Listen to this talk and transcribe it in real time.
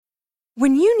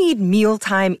When you need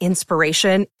mealtime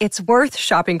inspiration, it's worth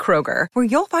shopping Kroger, where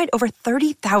you'll find over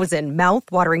 30,000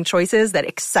 mouth-watering choices that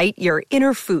excite your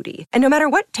inner foodie. And no matter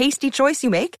what tasty choice you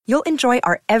make, you'll enjoy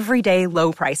our everyday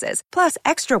low prices, plus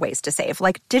extra ways to save,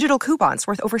 like digital coupons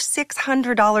worth over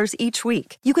 $600 each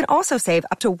week. You can also save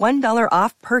up to $1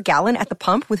 off per gallon at the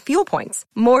pump with fuel points.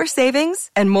 More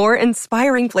savings and more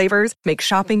inspiring flavors make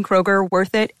shopping Kroger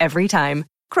worth it every time.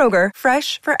 Kroger,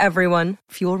 fresh for everyone.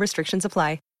 Fuel restrictions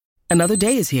apply. Another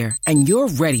day is here, and you're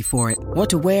ready for it. What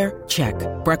to wear? Check.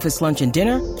 Breakfast, lunch, and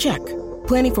dinner? Check.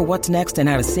 Planning for what's next and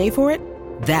how to save for it?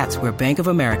 That's where Bank of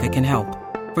America can help.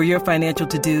 For your financial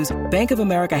to-dos, Bank of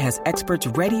America has experts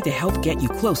ready to help get you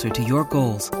closer to your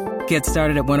goals. Get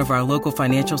started at one of our local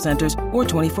financial centers or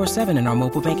 24/7 in our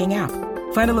mobile banking app.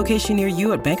 Find a location near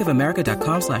you at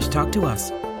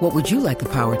bankofamerica.com/talktous. What would you like the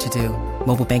power to do?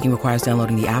 Mobile banking requires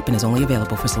downloading the app and is only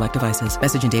available for select devices.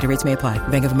 Message and data rates may apply.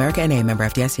 Bank of America N.A., member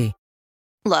FDIC.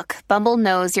 Look, Bumble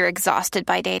knows you're exhausted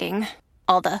by dating.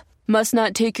 All the must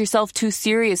not take yourself too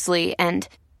seriously and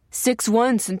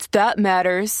 6'1" since that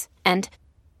matters. And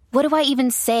what do I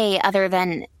even say other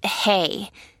than,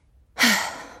 hey?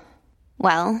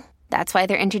 Well, that's why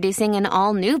they're introducing an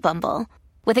all-new Bumble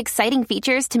with exciting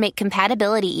features to make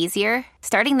compatibility easier,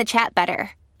 starting the chat better,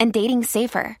 and dating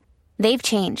safer. They've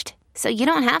changed, so you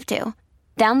don't have to.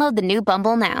 Download the new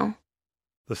Bumble now.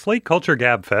 The Slate Culture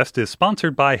Gab Fest is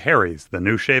sponsored by Harry's, the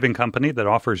new shaving company that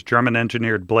offers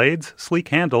German-engineered blades, sleek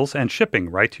handles, and shipping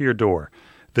right to your door.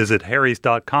 Visit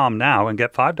harrys.com now and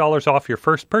get $5 off your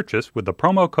first purchase with the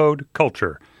promo code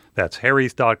CULTURE. That's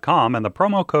harrys.com and the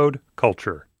promo code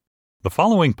CULTURE. The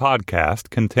following podcast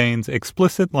contains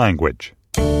explicit language.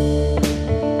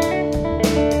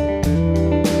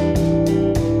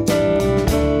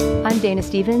 I'm Dana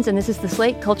Stevens, and this is the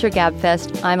Slate Culture Gab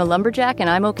Fest I'm a Lumberjack and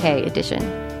I'm Okay edition.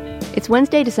 It's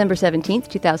Wednesday, December 17th,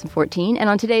 2014, and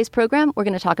on today's program, we're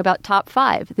going to talk about Top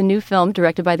 5, the new film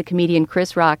directed by the comedian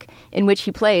Chris Rock, in which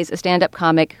he plays a stand-up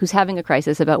comic who's having a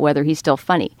crisis about whether he's still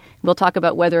funny. We'll talk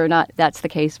about whether or not that's the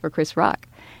case for Chris Rock.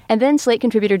 And then Slate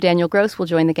contributor Daniel Gross will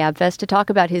join the Gabfest to talk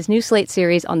about his new Slate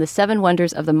series on the 7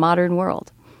 wonders of the modern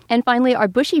world. And finally, are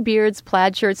bushy beards,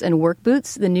 plaid shirts, and work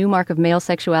boots the new mark of male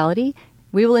sexuality?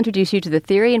 We will introduce you to the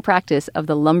theory and practice of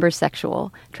the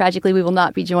lumbersexual. Tragically, we will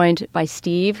not be joined by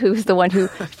Steve, who's the one who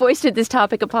foisted this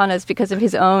topic upon us because of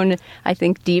his own, I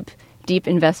think, deep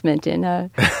investment in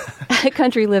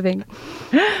country living.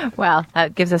 Well,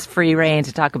 that gives us free rein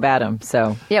to talk about him.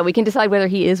 So yeah, we can decide whether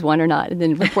he is one or not and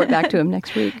then report back to him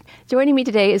next week. Joining me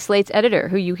today is Slate's editor,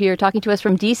 who you hear talking to us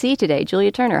from D.C. today,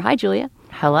 Julia Turner. Hi, Julia.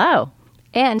 Hello.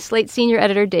 And Slate's senior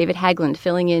editor, David Haglund,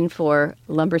 filling in for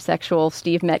lumbersexual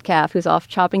Steve Metcalf, who's off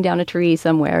chopping down a tree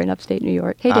somewhere in upstate New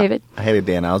York. Hey, David. Hey,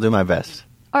 Dan. I'll do my best.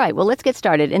 All right, well, let's get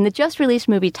started. In the just-released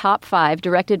movie Top 5,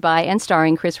 directed by and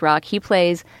starring Chris Rock, he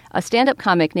plays a stand-up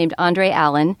comic named Andre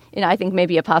Allen, and I think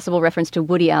maybe a possible reference to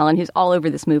Woody Allen, who's all over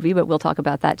this movie, but we'll talk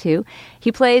about that too.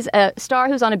 He plays a star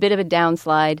who's on a bit of a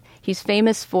downslide. He's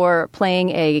famous for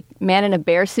playing a man in a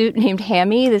bear suit named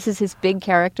Hammy. This is his big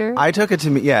character. I took it to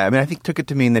mean, I took it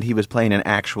to mean that he was playing an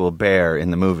actual bear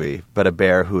in the movie, but a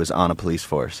bear who is on a police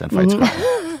force and fights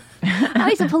crime. Oh,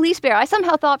 he's a police bear. I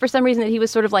somehow thought for some reason that he was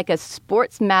sort of like a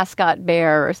sports mascot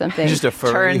bear or something. Just a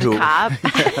furry cop.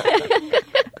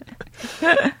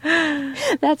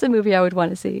 That's a movie I would want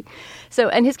to see. So,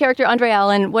 and his character, Andre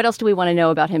Allen, what else do we want to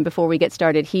know about him before we get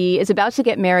started? He is about to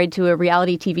get married to a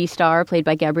reality TV star played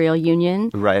by Gabrielle Union.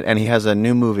 Right, and he has a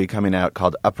new movie coming out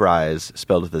called Uprise,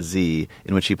 spelled with a Z,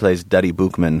 in which he plays Duddy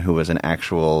Boukman, who was an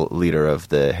actual leader of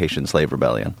the Haitian Slave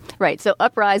Rebellion. Right, so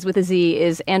Uprise with a Z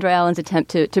is Andre Allen's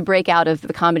attempt to break out of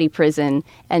the comedy prison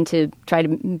and to try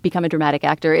to become a dramatic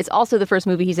actor. It's also the first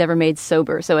movie he's ever made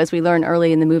sober. So as we learn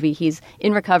early in the movie, he's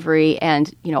in recovery,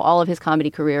 and all of his comedy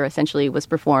career essentially was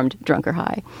performed drunk or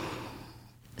high.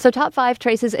 So Top 5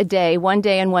 traces a day, one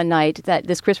day and one night, that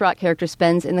this Chris Rock character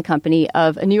spends in the company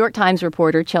of a New York Times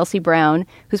reporter, Chelsea Brown,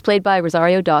 who's played by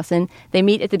Rosario Dawson. They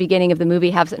meet at the beginning of the movie,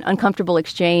 have an uncomfortable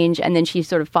exchange, and then she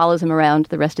sort of follows him around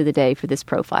the rest of the day for this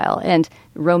profile. And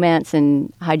romance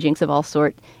and hijinks of all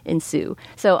sort ensue.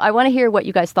 So I want to hear what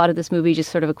you guys thought of this movie,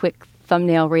 just sort of a quick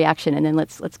thumbnail reaction, and then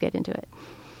let's get into it.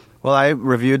 Well, I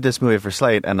reviewed this movie for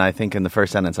Slate, and I think in the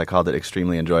first sentence I called it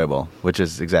extremely enjoyable, which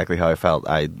is exactly how I felt.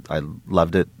 I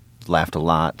loved it, laughed a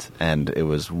lot, and it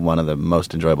was one of the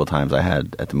most enjoyable times I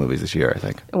had at the movies this year, I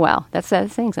think. Wow, that's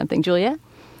saying something. Julia?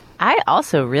 I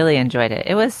also really enjoyed it.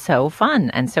 It was so fun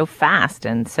and so fast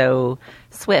and so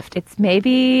swift. It's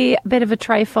maybe a bit of a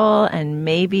trifle, and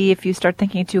maybe if you start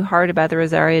thinking too hard about the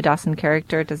Rosario Dawson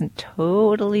character, it doesn't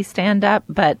totally stand up,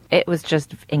 but it was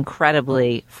just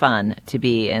incredibly fun to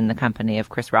be in the company of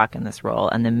Chris Rock in this role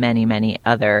and the many, many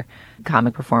other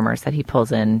comic performers that he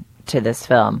pulls in to this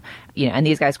film. And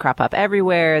these guys crop up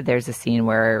everywhere. There's a scene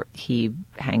where he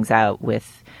hangs out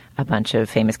with a bunch of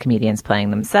famous comedians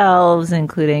playing themselves,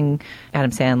 including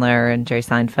Adam Sandler and Jerry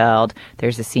Seinfeld.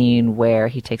 There's a scene where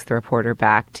he takes the reporter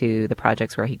back to the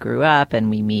projects where he grew up, and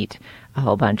we meet a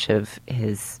whole bunch of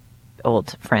his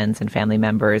old friends and family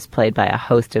members played by a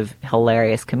host of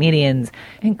hilarious comedians,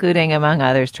 including, among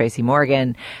others, Tracy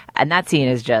Morgan. And that scene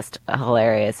is just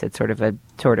hilarious. It's sort of a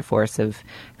tour de force of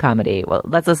comedy. Well,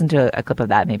 let's listen to a clip of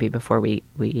that maybe before we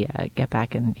get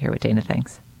back and hear what Dana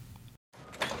thinks.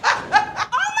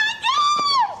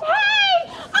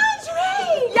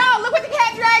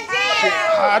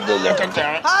 Hide the liquor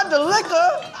down. Hide the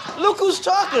liquor? Look who's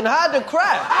talking. Hide the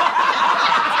crack.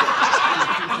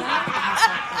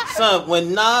 Son,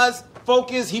 when Nas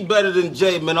focus, he better than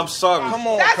Jay, man. I'm sorry. Come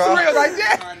on, That's Kyle. real right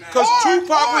there. Because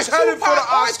Tupac was headed for the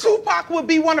Oscar. Tupac would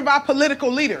be one of our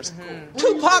political leaders. Mm-hmm.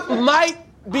 Tupac might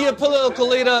be a political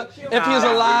leader if he's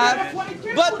alive.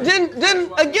 But then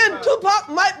again, Tupac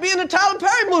might be in a Tyler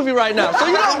Perry movie right now. So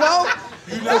you don't know.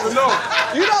 You never know.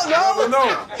 You don't know. You never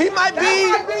know. He might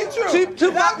be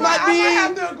Tupac might be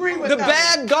the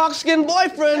bad dark-skinned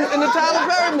boyfriend in the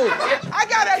Tyler Perry movie. I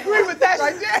gotta agree with that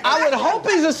right there. I would hope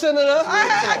he's a senator.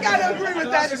 I gotta agree with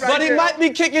that right there. But he might be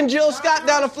kicking Jill Scott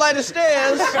down a flight of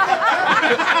stairs.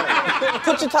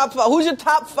 Put your top 5. Who's your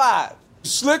top 5?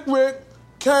 Slick Rick,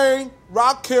 Kane,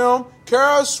 Rakim,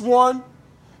 KRS-One,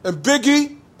 and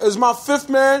Biggie is my 5th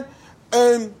man,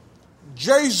 and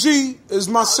Jay-Z is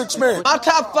my 6th man. My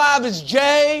top 5 is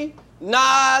Jay,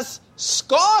 Nas,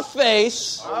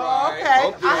 Scarface. Oh,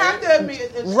 okay. I have to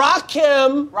admit.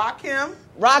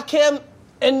 Rakim,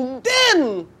 and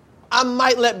then I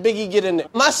might let Biggie get in there.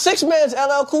 My 6th man's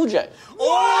LL Cool J. Before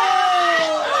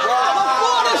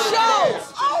the show!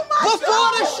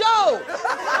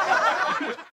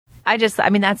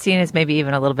 That scene is maybe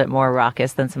even a little bit more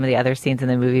raucous than some of the other scenes in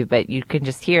the movie, but you can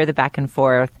just hear the back and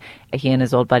forth. He and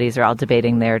his old buddies are all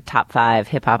debating their top 5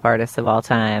 hip-hop artists of all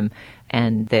time,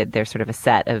 and they're sort of a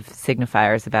set of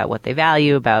signifiers about what they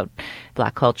value, about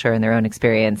Black culture and their own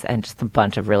experience, and just a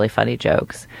bunch of really funny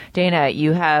jokes. Dana,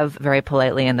 you have very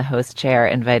politely in the host chair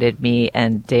invited me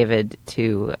and David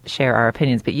to share our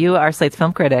opinions, but you are Slate's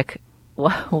film critic.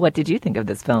 What did you think of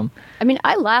this film?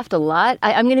 I laughed a lot.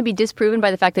 I'm going to be disproven by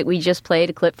the fact that we just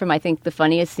played a clip from, I think, the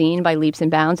funniest scene by leaps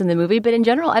and bounds in the movie. But in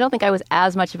general, I don't think I was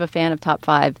as much of a fan of Top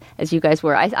 5 as you guys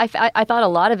were. I thought a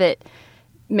lot of it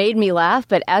made me laugh,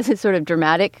 but as a sort of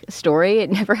dramatic story, it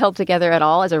never held together at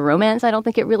all. As a romance, I don't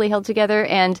think it really held together.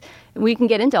 And we can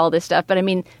get into all this stuff, but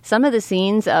some of the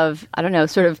scenes of,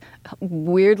 sort of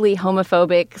weirdly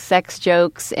homophobic sex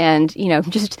jokes and,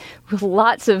 just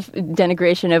lots of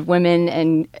denigration of women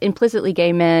and implicitly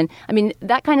gay men.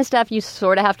 That kind of stuff you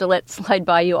sort of have to let slide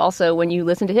by you also when you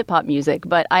listen to hip-hop music.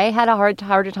 But I had a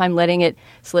harder time letting it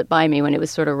slip by me when it was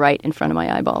sort of right in front of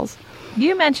my eyeballs.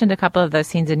 You mentioned a couple of those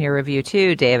scenes in your review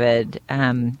too, David.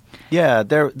 Yeah,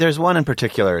 there's one in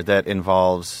particular that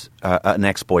involves an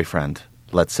ex-boyfriend.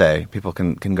 Let's say people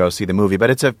can go see the movie, but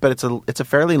it's a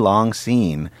fairly long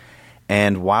scene,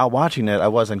 and while watching it, I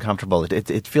was uncomfortable.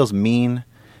 It feels mean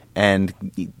and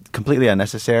completely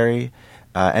unnecessary,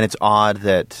 and it's odd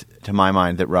that, to my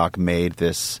mind, that Rock made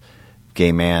this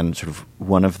gay man sort of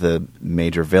one of the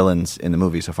major villains in the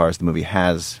movie, so far as the movie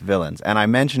has villains. And I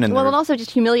mentioned it also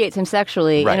just humiliates him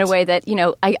sexually in a way that,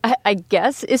 I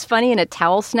guess is funny in a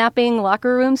towel-snapping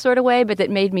locker room sort of way, but that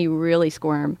made me really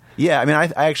squirm. Yeah,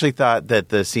 I actually thought that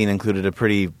the scene included a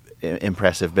pretty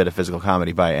impressive bit of physical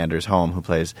comedy by Anders Holm, who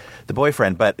plays the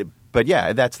boyfriend. But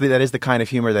yeah, that is the kind of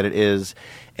humor that it is,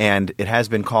 and it has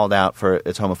been called out for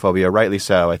its homophobia, rightly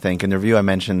so, I think. In the review I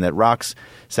mentioned that Rock's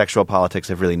sexual politics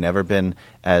have really never been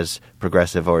as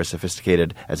progressive or as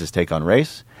sophisticated as his take on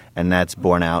race, and that's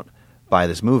borne out by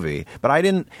this movie. But I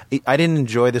didn't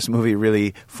enjoy this movie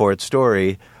really for its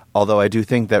story, although I do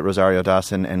think that Rosario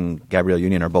Dawson and Gabrielle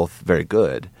Union are both very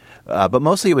good. But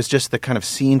mostly it was just the kind of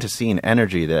scene-to-scene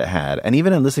energy that it had. And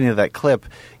even in listening to that clip,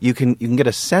 you can get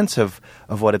a sense of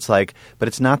what it's like, but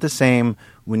it's not the same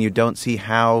when you don't see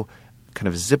how kind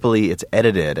of zippily it's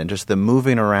edited and just the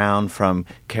moving around from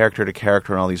character to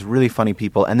character and all these really funny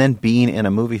people, and then being in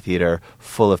a movie theater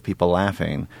full of people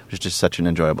laughing, which is just such an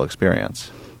enjoyable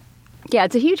experience. Yeah,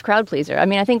 it's a huge crowd pleaser. I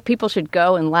mean, I think people should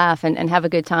go and laugh and have a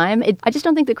good time. I just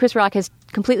don't think that Chris Rock has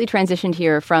completely transitioned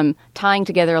here from tying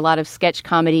together a lot of sketch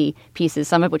comedy pieces,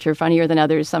 some of which are funnier than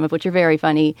others, some of which are very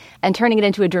funny, and turning it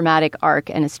into a dramatic arc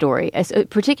and a story,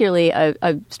 particularly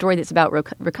a story that's about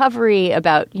recovery,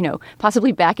 about,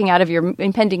 possibly backing out of your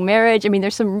impending marriage. I mean,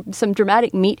 there's some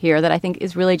dramatic meat here that I think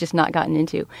is really just not gotten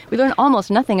into. We learn almost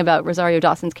nothing about Rosario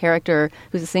Dawson's character,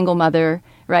 who's a single mother,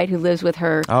 right, who lives with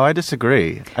her. Oh, I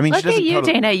disagree. I mean, look at you,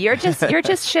 Dana. You're just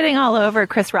shitting all over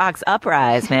Chris Rock's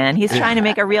Uprise, man. He's trying to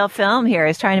make a real film here.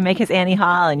 He's trying to make his Annie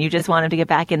Hall, and you just want him to get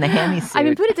back in the hammy suit. I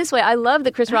mean, put it this way: I love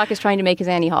that Chris Rock is trying to make his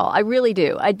Annie Hall. I really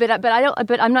do.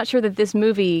 But I'm not sure that this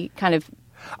movie kind of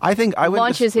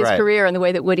launches his career in the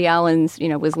way that Woody Allen's,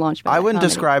 was launched by I wouldn't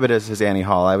comedy. describe it as his Annie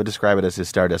Hall. I would describe it as his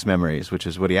Stardust Memories, which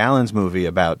is Woody Allen's movie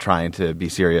about trying to be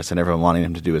serious and everyone wanting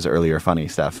him to do his earlier funny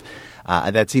stuff.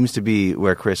 That seems to be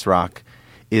where Chris Rock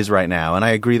is right now. And I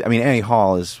agree. I mean, Annie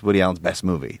Hall is Woody Allen's best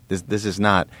movie. This is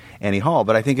not Annie Hall,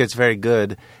 but I think it's very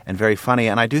good and very funny.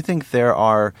 And I do think there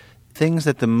are things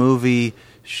that the movie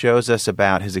shows us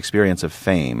about his experience of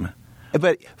fame.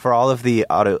 But for all of the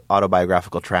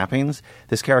autobiographical trappings,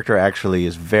 this character actually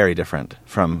is very different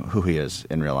from who he is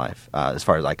in real life, as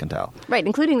far as I can tell. Right,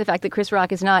 including the fact that Chris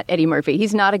Rock is not Eddie Murphy.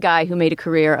 He's not a guy who made a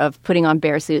career of putting on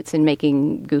bear suits and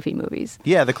making goofy movies.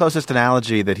 Yeah, the closest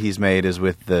analogy that he's made is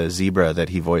with the zebra that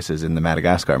he voices in the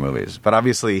Madagascar movies. But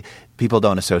obviously, people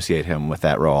don't associate him with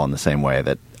that role in the same way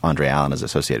that Andre Allen is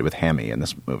associated with Hammy in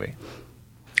this movie.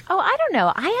 Oh, I don't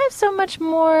know. I have so much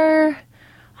more...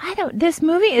 This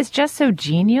movie is just so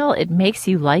genial. It makes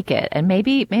you like it. And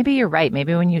maybe you're right.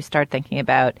 Maybe when you start thinking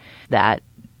about that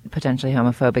potentially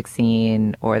homophobic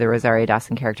scene or the Rosario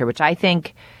Dawson character, which I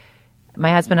think my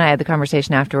husband and I had the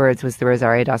conversation afterwards, was the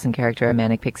Rosario Dawson character a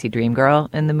manic pixie dream girl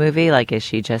in the movie? Like, is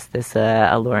she just this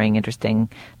alluring,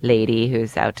 interesting lady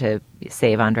who's out to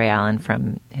save Andre Allen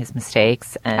from his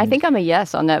mistakes? And I think I'm a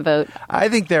yes on that vote. I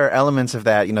think there are elements of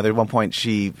that. At one point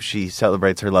she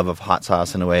celebrates her love of hot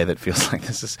sauce in a way that feels like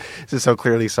this is so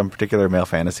clearly some particular male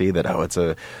fantasy that, it's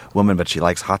a woman but she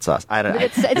likes hot sauce. I don't know.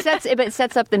 It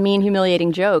sets up the mean,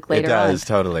 humiliating joke later on. It does,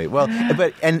 totally. Well,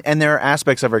 but and there are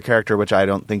aspects of her character which I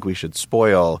don't think we should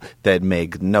spoil that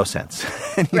make no sense.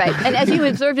 Right. And as you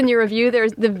observed in your review,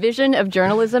 there's the vision of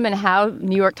journalism and how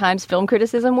New York Times film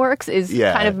criticism works is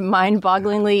kind of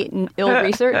mind-bogglingly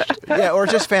ill-researched. Yeah, or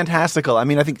just fantastical. I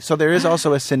mean, I think so. There is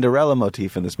also a Cinderella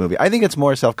motif in this movie. I think it's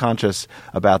more self-conscious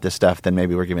about this stuff than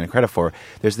maybe we're giving it credit for.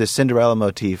 There's this Cinderella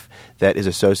motif that is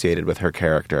associated with her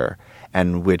character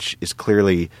and which is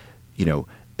clearly,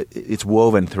 it's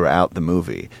woven throughout the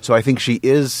movie. So I think she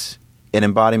is an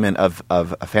embodiment of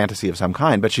a fantasy of some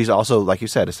kind, but she's also, like you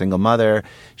said, a single mother.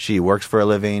 She works for a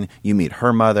living. You meet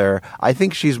her mother. I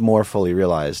think she's more fully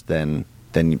realized than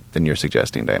you're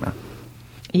suggesting, Dana.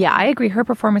 Yeah, I agree. Her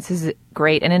performance is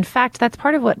great. And in fact, that's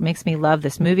part of what makes me love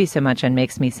this movie so much and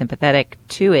makes me sympathetic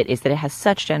to it, is that it has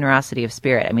such generosity of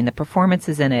spirit. I mean, the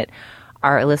performances in it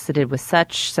are elicited with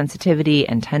such sensitivity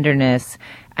and tenderness.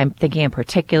 I'm thinking in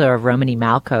particular of Romany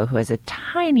Malco, who has a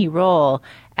tiny role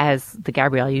as the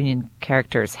Gabrielle Union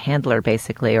character's handler,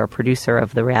 basically, or producer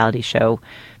of the reality show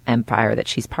Empire that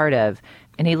she's part of.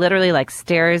 And he literally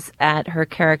stares at her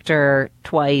character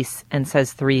twice and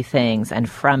says three things. And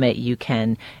from it, you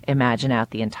can imagine out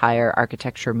the entire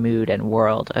architecture, mood, and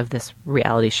world of this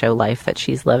reality show life that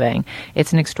she's living.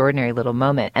 It's an extraordinary little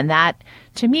moment. And that,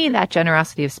 to me, that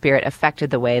generosity of spirit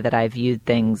affected the way that I viewed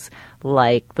things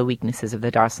like the weaknesses of the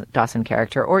Dawson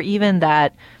character, or even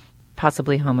that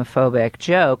possibly homophobic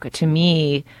joke. To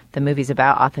me, the movie's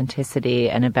about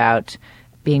authenticity and about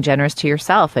being generous to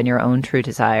yourself and your own true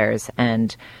desires.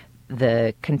 And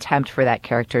the contempt for that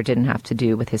character didn't have to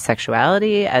do with his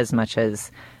sexuality as much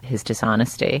as his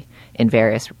dishonesty in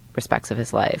various respects of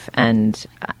his life. And,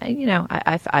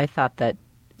 I thought that,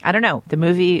 I don't know, the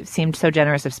movie seemed so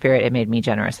generous of spirit, it made me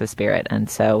generous of spirit. And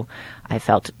so I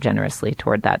felt generously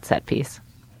toward that set piece.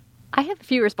 I have a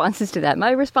few responses to that.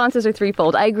 My responses are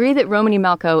threefold. I agree that Romany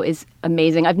Malco is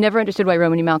amazing. I've never understood why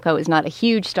Romany Malco is not a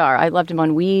huge star. I loved him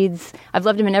on Weeds. I've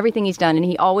loved him in everything he's done, and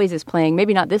he always is playing,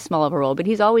 maybe not this small of a role, but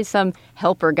he's always some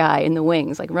helper guy in the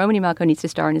wings. Like, Romany Malco needs to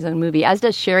star in his own movie, as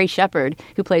does Sherry Shepherd,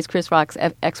 who plays Chris Rock's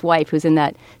ex-wife, who's in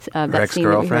that scene. Her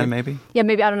ex-girlfriend, maybe? Yeah,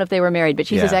 maybe. I don't know if they were married, but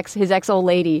she's his ex-old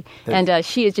lady, and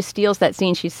she just steals that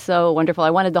scene. She's so wonderful.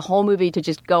 I wanted the whole movie to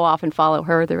just go off and follow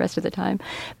her the rest of the time.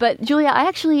 But, Julia, I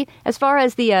actually, as far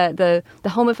as the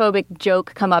homophobic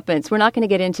joke comeuppance, we're not going to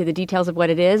get into the details of what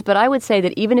it is, but I would say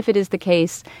that even if it is the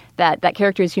case that that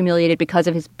character is humiliated because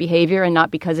of his behavior and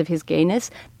not because of his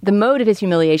gayness, the mode of his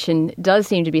humiliation does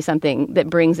seem to be something that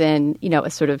brings in, a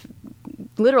sort of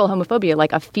literal homophobia,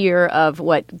 like a fear of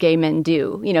what gay men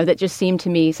do, that just seemed to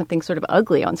me something sort of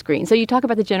ugly on screen. So you talk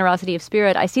about the generosity of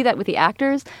spirit. I see that with the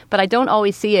actors, but I don't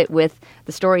always see it with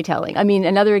the storytelling. I mean,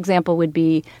 another example would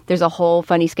be there's a whole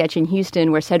funny sketch in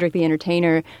Houston where Cedric the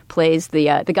Entertainer plays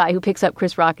the guy who picks up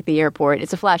Chris Rock at the airport.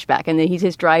 It's a flashback, and he's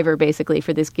his driver basically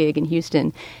for this gig in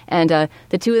Houston. And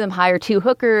the two of them hire two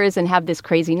hookers and have this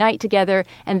crazy night together.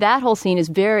 And that whole scene is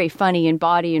very funny and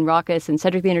bawdy and raucous, and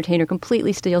Cedric the Entertainer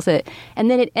completely steals it. And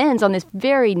then it ends on this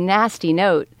very nasty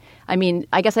note. I mean,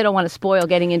 I guess I don't want to spoil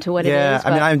getting into what it is. Yeah,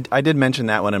 I mean, I did mention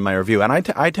that one in my review, and I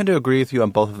tend to agree with you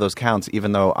on both of those counts,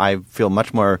 even though I feel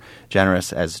much more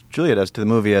generous, as Julia does, to the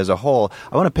movie as a whole.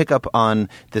 I want to pick up on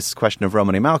this question of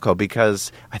Romany Malco,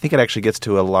 because I think it actually gets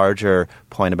to a larger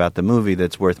point about the movie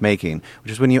that's worth making,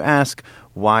 which is when you ask,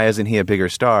 why isn't he a bigger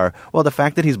star? Well, the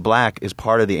fact that he's black is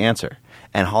part of the answer.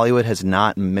 And Hollywood has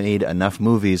not made enough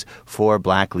movies for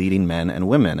black leading men and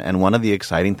women. And one of the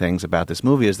exciting things about this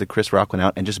movie is that Chris Rock went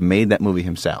out and just made that movie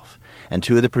himself. And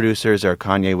two of the producers are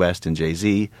Kanye West and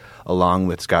Jay-Z, along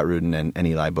with Scott Rudin and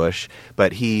Eli Bush.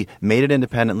 But he made it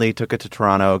independently, took it to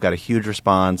Toronto, got a huge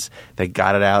response. They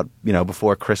got it out,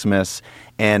 before Christmas.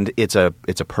 And it's a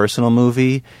personal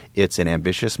movie. It's an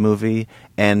ambitious movie.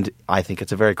 And I think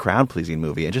it's a very crowd-pleasing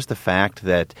movie. And just the fact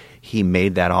that he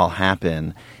made that all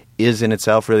happen is in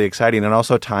itself really exciting, and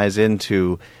also ties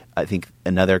into, I think,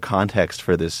 another context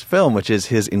for this film, which is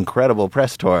his incredible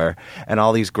press tour and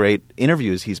all these great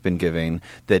interviews he's been giving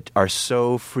that are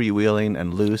so freewheeling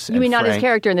and loose. You mean not his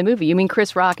character in the movie? You mean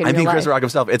Chris Rock in real life? I mean Chris Rock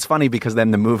himself. It's funny because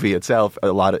then the movie itself,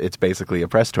 it's basically a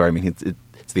press tour. I mean,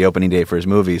 it's the opening day for his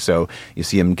movie, so you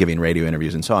see him giving radio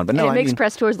interviews and so on. But no, it makes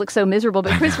press tours look so miserable.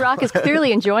 But Chris Rock is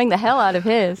clearly enjoying the hell out of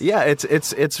his. Yeah,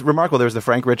 it's remarkable. There was the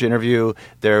Frank Rich interview.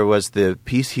 There was the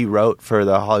piece he wrote for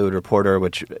the Hollywood Reporter,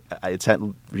 which it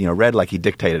read like he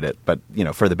dictated it, but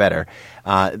for the better.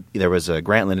 There was a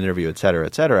Grantland interview, et cetera,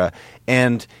 et cetera.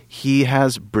 And he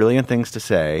has brilliant things to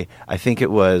say. I think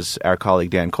it was our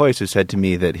colleague Dan Coyce who said to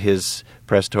me that his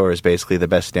press tour is basically the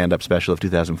best stand-up special of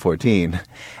 2014.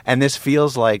 And this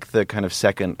feels like the kind of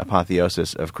second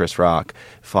apotheosis of Chris Rock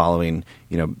following,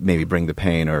 maybe Bring the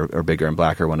Pain or Bigger and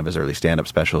Blacker, one of his early stand-up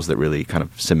specials that really kind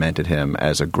of cemented him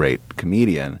as a great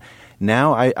comedian.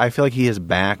 Now I feel like he is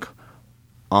back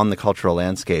on the cultural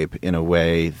landscape in a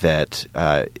way that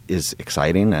is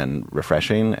exciting and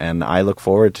refreshing, and I look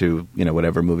forward to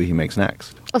whatever movie he makes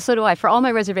next. Well, so do I. For all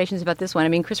my reservations about this one, I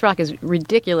mean, Chris Rock is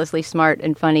ridiculously smart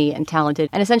and funny and talented,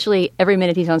 and essentially every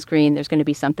minute he's on screen, there's going to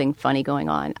be something funny going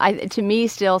on. To me,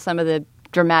 still, some of the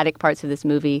dramatic parts of this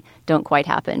movie don't quite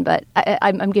happen, but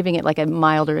I'm giving it like a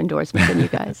milder endorsement than you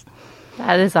guys.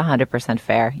 That is 100%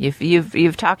 fair.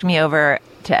 You've talked me over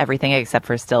to everything except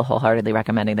for still wholeheartedly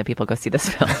recommending that people go see this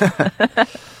film.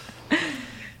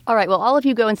 All right. Well, all of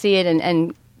you go and see it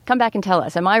and come back and tell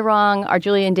us. Am I wrong? Are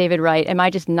Julia and David right? Am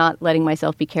I just not letting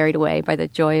myself be carried away by the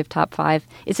joy of Top 5?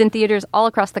 It's in theaters all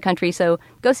across the country, so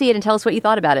go see it and tell us what you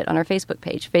thought about it on our Facebook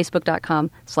page,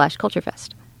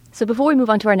 facebook.com/culturefest. So before we move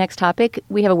on to our next topic,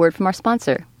 we have a word from our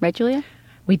sponsor. Right, Julia?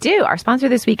 We do. Our sponsor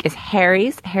this week is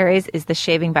Harry's. Harry's is the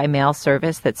shaving by mail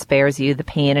service that spares you the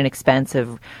pain and expense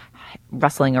of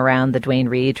rustling around the Duane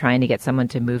Reade trying to get someone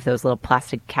to move those little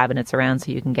plastic cabinets around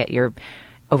so you can get your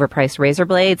overpriced razor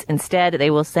blades. Instead,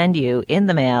 they will send you in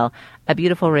the mail a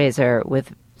beautiful razor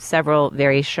with several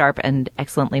very sharp and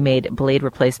excellently made blade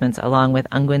replacements along with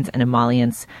unguents and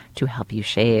emollients to help you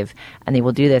shave. And they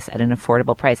will do this at an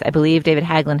affordable price. I believe David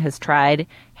Haglund has tried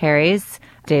Harry's.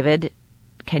 David,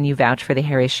 can you vouch for the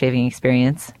Harry's shaving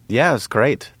experience? Yeah, it's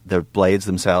great. The blades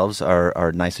themselves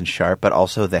are nice and sharp, but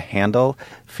also the handle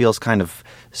feels kind of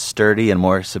sturdy and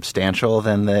more substantial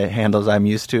than the handles I'm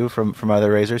used to from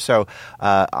other razors. So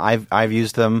I've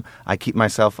used them. I keep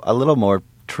myself a little more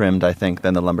trimmed, I think,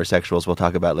 than the lumbersexuals we'll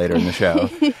talk about later in the show.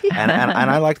 and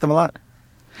I like them a lot.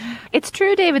 It's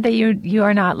true, David, that you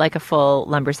are not like a full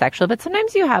lumbersexual, but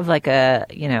sometimes you have like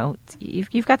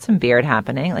you've got some beard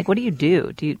happening. Like, what do?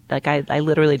 Do you like? I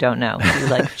literally don't know. Do you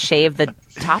like shave the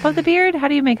top of the beard? How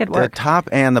do you make it work? The top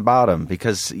and the bottom,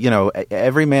 because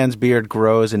every man's beard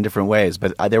grows in different ways.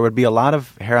 But there would be a lot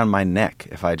of hair on my neck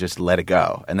if I just let it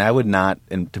go, and that would not.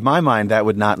 And to my mind, that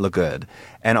would not look good.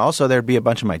 And also, there'd be a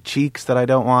bunch of my cheeks that I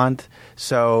don't want.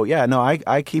 So, yeah, no,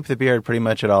 I keep the beard pretty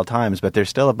much at all times, but there's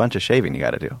still a bunch of shaving you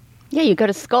got to do. Yeah, you go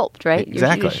to sculpt, right?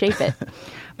 Exactly. You shape it.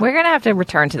 We're going to have to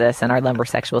return to this in our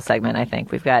lumbersexual segment, I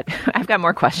think. I've got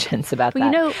more questions about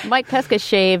that. Well, Mike Pesca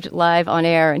shaved live on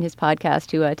air in his podcast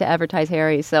to advertise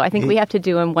Harry's, so I think we have to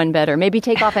do him one better. Maybe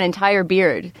take off an entire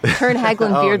beard. Turn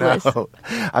Haglund beardless. No.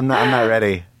 I'm not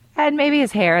ready. And maybe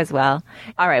his hair as well.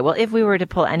 All right, well, if we were to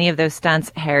pull any of those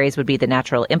stunts, Harry's would be the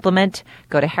natural implement.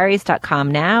 Go to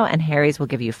harrys.com now, and Harry's will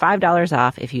give you $5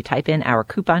 off if you type in our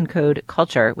coupon code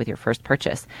CULTURE with your first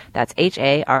purchase. That's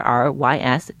HARRYS.com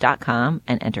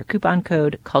and enter coupon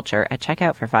code CULTURE at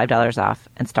checkout for $5 off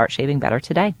and start shaving better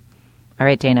today. All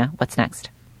right, Dana, what's next?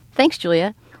 Thanks,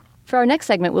 Julia. For our next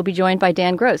segment, we'll be joined by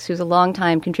Dan Gross, who's a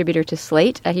longtime contributor to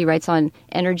Slate. He writes on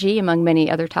energy, among many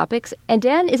other topics. And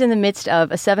Dan is in the midst of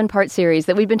a 7-part series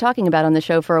that we've been talking about on the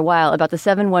show for a while about the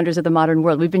 7 wonders of the modern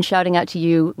world. We've been shouting out to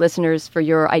you, listeners, for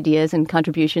your ideas and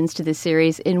contributions to this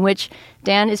series, in which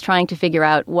Dan is trying to figure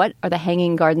out what are the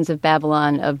hanging gardens of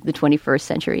Babylon of the 21st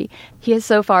century. He has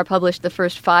so far published the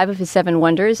first 5 of his 7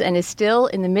 wonders and is still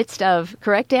in the midst of,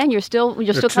 correct, Dan? You're still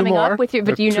coming up with your,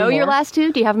 but do you know your last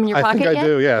 2? Do you have them in your pocket yet? I think I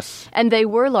do, yes. And they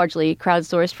were largely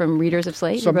crowdsourced from readers of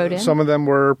Slate who wrote in? Some of them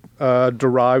were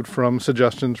derived from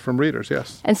suggestions from readers,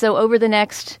 yes. And so over the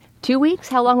next 2 weeks,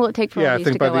 how long will it take for all these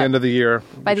to go up? Yeah, I think by the end of the year.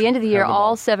 By the end of the year,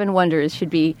 all 7 wonders should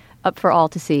be up for all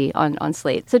to see on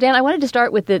Slate. So, Dan, I wanted to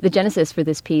start with the genesis for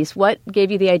this piece. What gave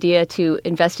you the idea to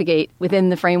investigate within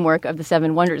the framework of the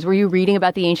 7 wonders? Were you reading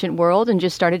about the ancient world and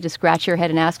just started to scratch your head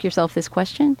and ask yourself this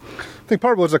question? I think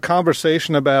part of it was a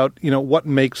conversation about, what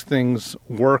makes things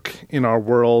work in our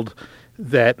world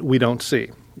that we don't see.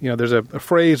 There's a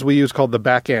phrase we use called the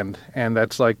back end, and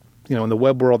that's like, in the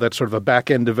web world, that's sort of a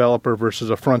back-end developer versus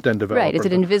a front-end developer. Right. Is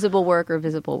it invisible work or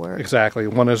visible work? Exactly.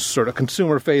 One is sort of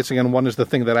consumer-facing, and one is the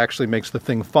thing that actually makes the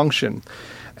thing function.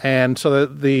 And so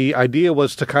the idea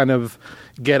was to kind of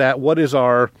get at what is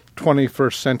our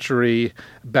 21st century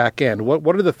back end?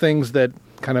 What are the things that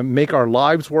kind of make our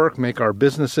lives work, make our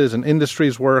businesses and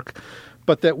industries work,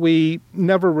 but that we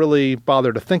never really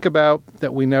bother to think about,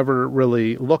 that we never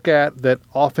really look at, that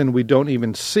often we don't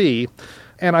even see.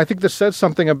 And I think this says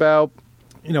something about,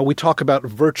 we talk about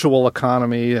virtual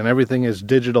economy and everything is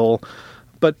digital,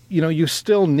 but, you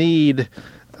still need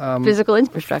physical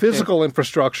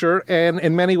infrastructure. And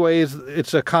in many ways,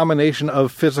 it's a combination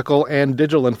of physical and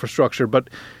digital infrastructure. But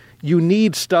you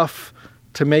need stuff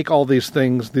to make all these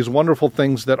things, these wonderful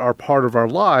things that are part of our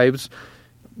lives.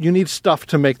 You need stuff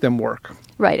to make them work.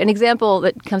 Right. An example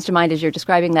that comes to mind as you're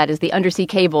describing that is the undersea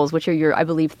cables, which are your, I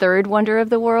believe, 3rd wonder of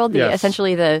the world. Yes.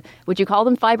 Essentially, would you call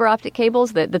them fiber optic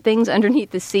cables? The things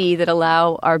underneath the sea that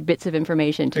allow our bits of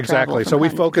information to travel. Exactly. So we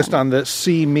focused on the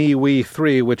CME-WE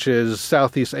 3, which is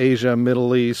Southeast Asia,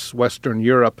 Middle East, Western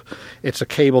Europe. It's a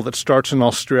cable that starts in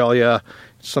Australia,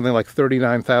 something like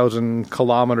 39,000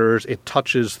 kilometers. It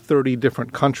touches 30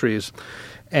 different countries.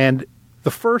 And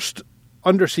the first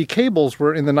undersea cables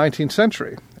were in the 19th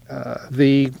century.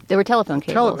 They were telephone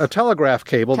cables. A telegraph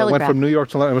cable that went from New York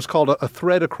to London. It was called a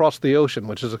thread across the ocean,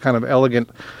 which is a kind of elegant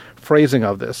phrasing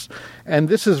of this. And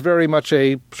this is very much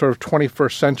a sort of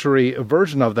 21st century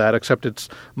version of that, except it's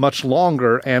much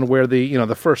longer, and where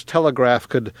the first telegraph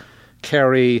could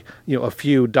carry, a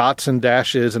few dots and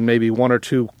dashes and maybe 1 or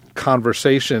 2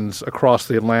 conversations across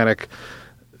the Atlantic.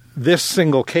 This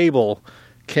single cable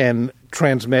can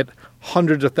transmit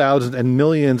hundreds of thousands and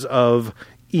millions of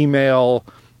email,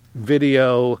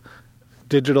 video,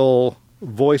 digital,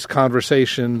 voice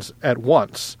conversations at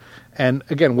once. And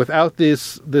again, without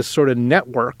this sort of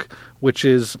network, which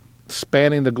is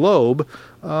spanning the globe,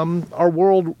 our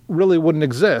world really wouldn't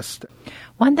exist.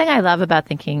 One thing I love about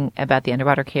thinking about the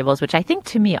underwater cables, which I think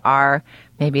to me are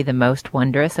maybe the most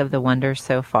wondrous of the wonders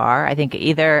so far, I think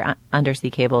either undersea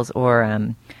cables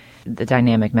or the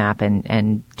dynamic map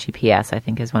and GPS, I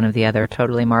think, is one of the other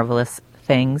totally marvelous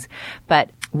things.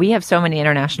 But we have so many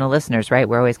international listeners, right?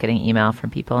 We're always getting email from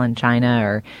people in China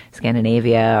or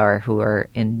Scandinavia or who are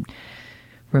in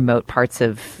remote parts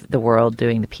of the world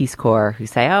doing the Peace Corps who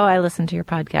say, I listen to your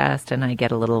podcast and I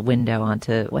get a little window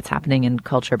onto what's happening in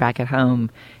culture back at home.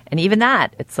 And even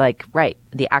that, it's like, right,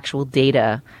 the actual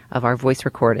data of our voice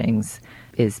recordings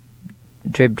is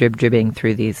dribbing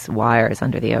through these wires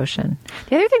under the ocean.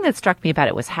 The other thing that struck me about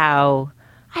it was how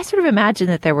I sort of imagined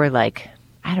that there were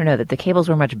that the cables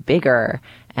were much bigger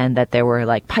and that there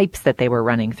were pipes that they were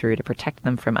running through to protect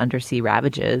them from undersea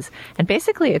ravages. And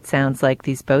basically it sounds like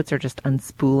these boats are just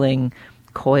unspooling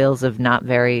coils of not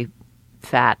very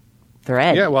fat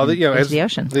thread into the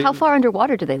ocean. How far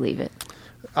underwater do they leave it?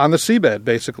 On the seabed,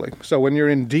 basically. So when you're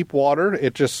in deep water,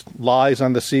 it just lies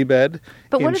on the seabed.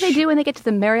 But what do they do when they get to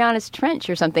the Marianas Trench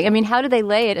or something? I mean, how do they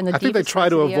lay it in the deepest I think they try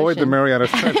to avoid the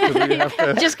Marianas Trench. You have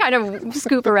to just kind of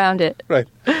scoop around it. Right.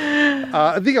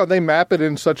 They map it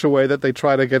in such a way that they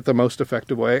try to get the most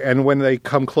effective way. And when they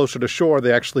come closer to shore,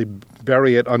 they actually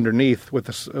bury it underneath with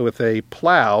a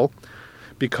plow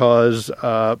because,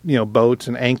 boats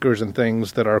and anchors and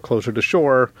things that are closer to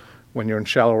shore when you're in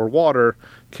shallower water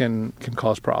can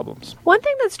cause problems. One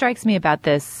thing that strikes me about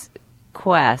this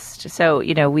quest, so,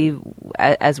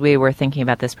 as we were thinking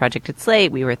about this project at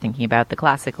Slate, we were thinking about the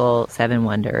classical seven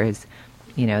wonders,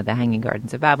 the Hanging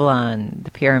Gardens of Babylon,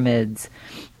 the pyramids,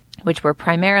 which were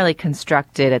primarily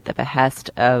constructed at the behest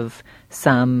of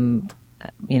some,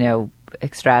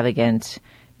 extravagant,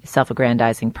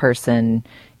 self-aggrandizing person,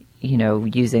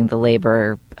 using the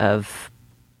labor of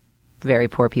very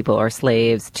poor people or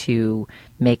slaves to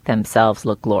make themselves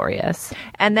look glorious.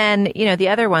 And then, the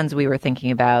other ones we were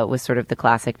thinking about was sort of the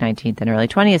classic 19th and early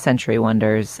 20th century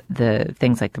wonders, the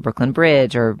things like the Brooklyn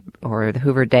Bridge or the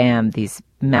Hoover Dam, these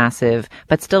massive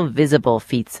but still visible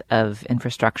feats of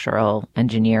infrastructural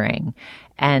engineering.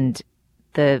 And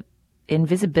the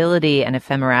invisibility and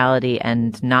ephemerality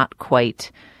and not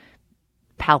quite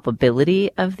palpability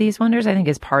of these wonders, I think,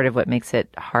 is part of what makes it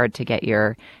hard to get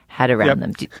your head around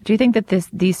them. Do you think that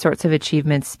these sorts of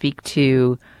achievements speak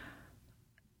to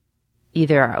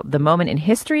either the moment in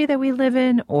history that we live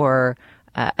in or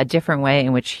a different way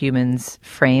in which humans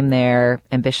frame their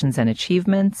ambitions and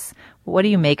achievements? What do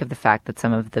you make of the fact that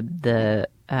some of the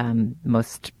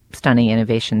most stunning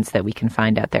innovations that we can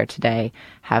find out there today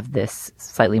have this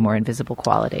slightly more invisible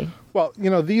quality? Well,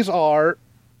 these are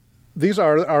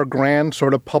our grand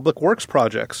sort of public works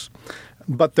projects,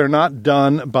 but they're not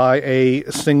done by a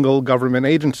single government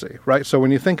agency, right? So when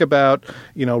you think about,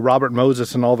 Robert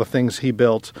Moses and all the things he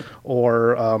built,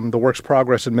 or the Works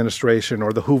Progress Administration,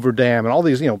 or the Hoover Dam, and all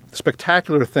these,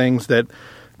 spectacular things that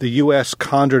the U.S.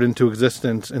 conjured into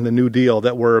existence in the New Deal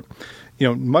that were,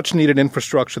 much needed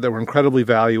infrastructure, that were incredibly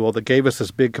valuable, that gave us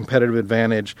this big competitive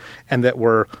advantage, and that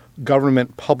were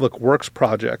government public works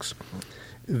projects.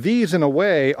 These, in a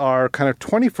way, are kind of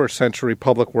 21st century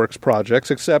public works projects,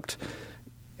 except,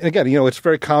 again, it's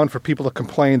very common for people to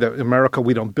complain that in America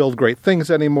we don't build great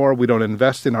things anymore, we don't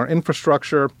invest in our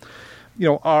infrastructure.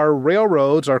 Our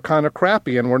railroads are kind of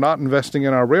crappy, and we're not investing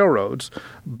in our railroads.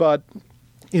 But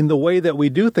in the way that we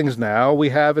do things now, we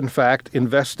have, in fact,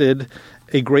 invested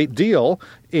a great deal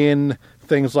in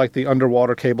things like the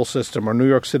underwater cable system or New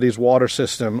York City's water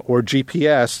system or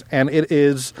GPS. And it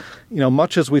is,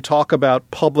 much as we talk about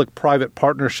public-private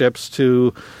partnerships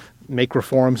to make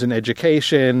reforms in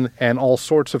education and all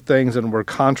sorts of things, and we're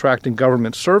contracting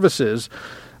government services,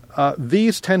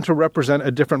 these tend to represent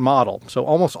a different model. So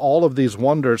almost all of these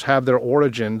wonders have their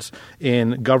origins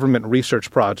in government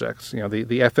research projects.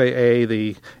 The FAA,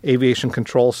 the Aviation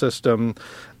Control System,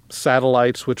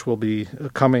 satellites, which will be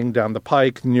coming down the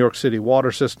pike, New York City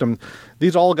water system.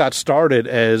 These all got started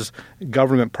as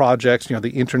government projects, the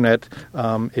internet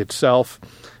itself.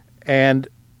 And,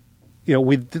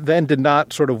 we then did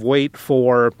not sort of wait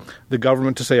for the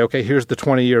government to say, okay, here's the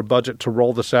 20-year budget to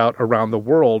roll this out around the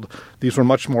world. These were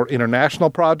much more international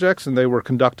projects, and they were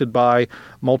conducted by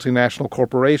multinational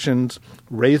corporations,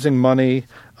 raising money,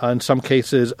 in some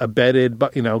cases abetted,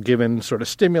 but, given sort of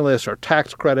stimulus or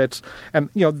tax credits. And,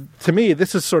 to me,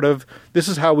 this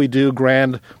is how we do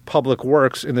grand public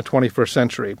works in the 21st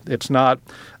century. It's not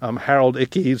Harold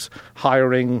Ickes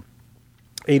hiring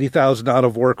 80,000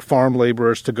 out-of-work farm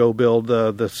laborers to go build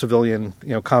the civilian,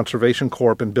 conservation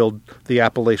corp and build the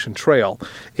Appalachian Trail.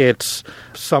 It's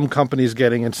some companies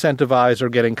getting incentivized or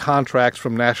getting contracts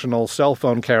from national cell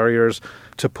phone carriers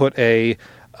to put an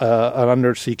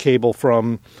undersea cable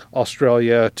from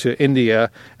Australia to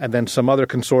India, and then some other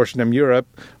consortium in Europe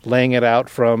laying it out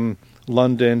from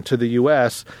London to the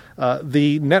U.S.,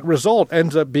 the net result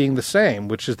ends up being the same,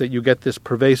 which is that you get this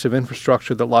pervasive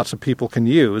infrastructure that lots of people can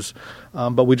use,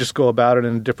 but we just go about it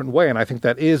in a different way. And I think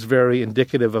that is very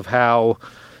indicative of how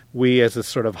we, as a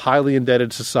sort of highly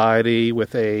indebted society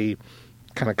with a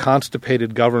kind of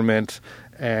constipated government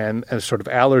and a sort of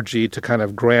allergy to kind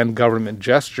of grand government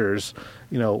gestures,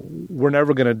 we're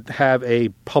never going to have a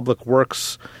public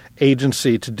works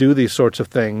agency to do these sorts of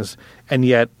things, and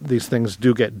yet these things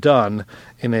do get done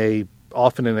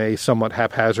often in a somewhat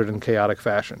haphazard and chaotic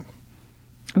fashion.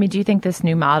 I mean, do you think this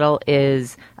new model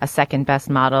is a second-best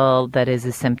model that is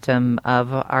a symptom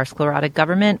of our sclerotic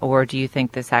government, or do you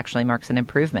think this actually marks an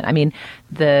improvement? I mean,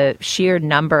 the sheer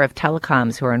number of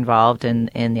telecoms who are involved in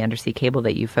the undersea cable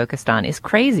that you focused on is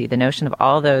crazy. The notion of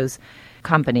all those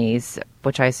companies,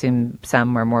 which I assume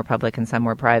some were more public and some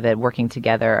were private, working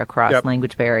together across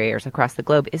language barriers across the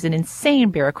globe, is an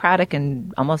insane bureaucratic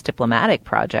and almost diplomatic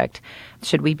project.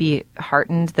 Should we be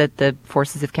heartened that the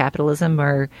forces of capitalism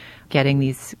are getting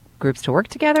these groups to work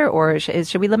together, or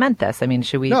should we lament this? I mean,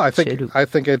 should we? No, I think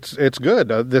it's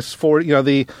good.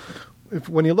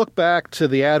 when you look back to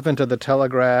the advent of the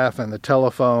telegraph and the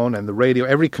telephone and the radio,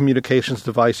 every communications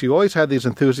device, you always had these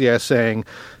enthusiasts saying,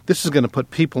 this is going to put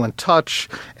people in touch,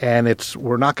 and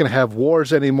we're not going to have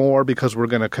wars anymore because we're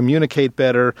going to communicate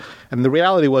better. And the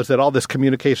reality was that all this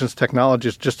communications technology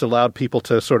has just allowed people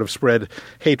to sort of spread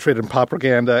hatred and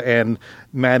propaganda and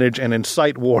manage and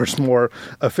incite wars more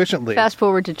efficiently. Fast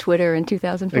forward to Twitter in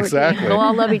 2014. Exactly. We'll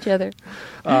all love each other.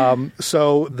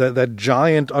 So that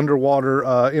giant underwater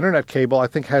internet cable, I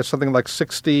think, has something like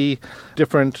 60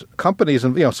 different companies,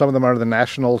 and some of them are the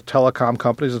national telecom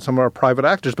companies, and some are private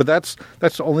actors. But that's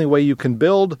the only way you can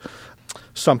build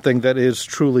something that is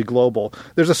truly global.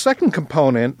 There's a second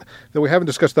component that we haven't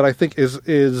discussed that I think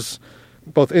is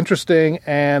both interesting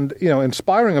and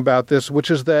inspiring about this,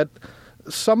 which is that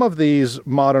some of these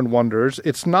modern wonders,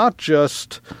 it's not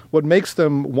just what makes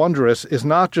them wondrous is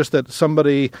not just that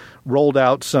somebody rolled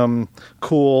out some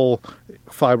cool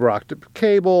fiber optic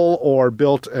cable or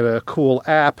built a cool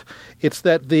app. It's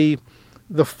that the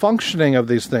functioning of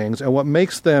these things and what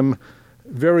makes them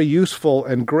very useful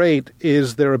and great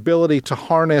is their ability to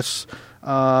harness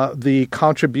the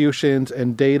contributions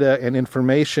and data and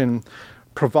information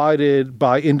provided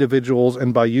by individuals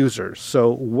and by users.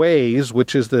 So Waze,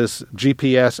 which is this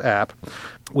GPS app,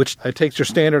 which takes your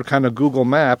standard kind of Google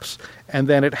Maps, and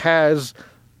then it has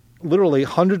literally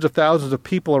hundreds of thousands of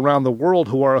people around the world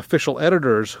who are official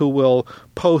editors who will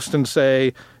post and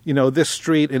say, this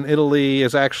street in Italy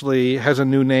has a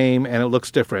new name and it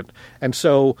looks different. And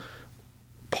so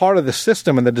part of the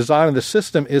system and the design of the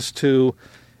system is to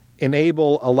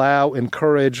enable, allow,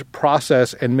 encourage,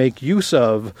 process, and make use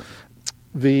of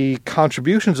the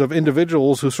contributions of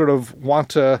individuals who sort of want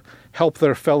to help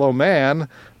their fellow man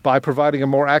by providing a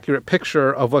more accurate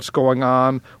picture of what's going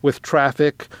on with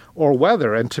traffic or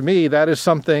weather. And to me, that is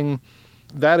something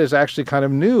that is actually kind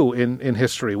of new in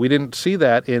history. We didn't see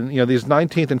that in, these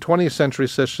 19th and 20th century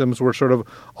systems were sort of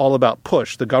all about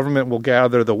push. The government will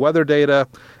gather the weather data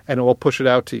and it will push it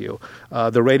out to you.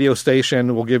 The radio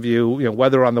station will give you,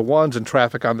 weather on the ones and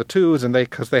traffic on the twos, and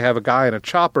because they have a guy in a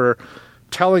chopper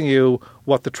telling you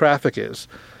what the traffic is.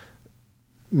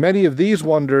 Many of these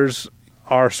wonders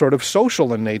are sort of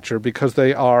social in nature because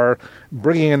they are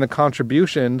bringing in the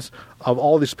contributions of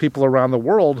all these people around the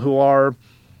world who are,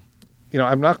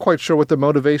 I'm not quite sure what the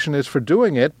motivation is for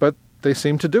doing it, but they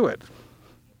seem to do it.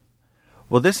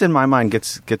 Well, this in my mind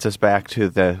gets us back to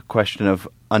the question of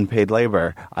unpaid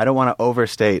labor. I don't want to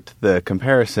overstate the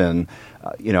comparison.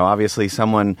 Obviously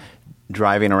someone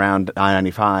driving around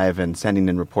I-95 and sending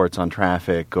in reports on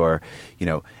traffic or,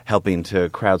 helping to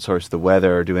crowdsource the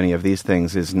weather or do any of these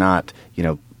things is not,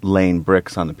 laying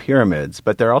bricks on the pyramids,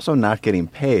 but they're also not getting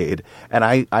paid. And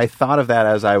I thought of that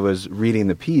as I was reading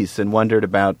the piece and wondered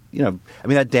about,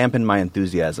 that dampened my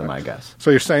enthusiasm, I guess. So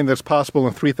you're saying that it's possible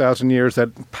in 3,000 years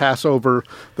that Passover,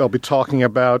 they'll be talking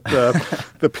about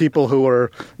the people who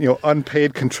are,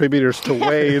 unpaid contributors to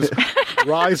Waze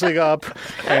rising up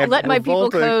and let my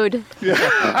people code.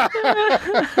 Yeah.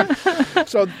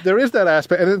 So there is that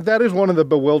aspect, and that is one of the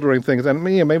bewildering things. And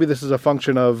maybe this is a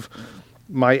function of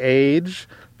my age,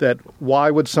 that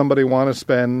why would somebody want to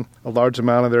spend a large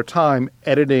amount of their time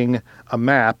editing a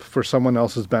map for someone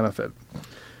else's benefit?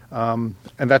 And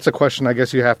that's a question I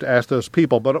guess you have to ask those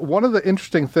people. But one of the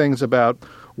interesting things about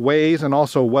Waze and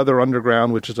also Weather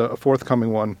Underground, which is a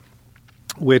forthcoming one,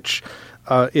 which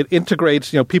it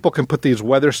integrates, people can put these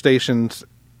weather stations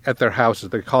at their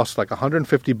houses. They cost like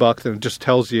 $150, and it just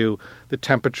tells you the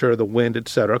temperature, the wind,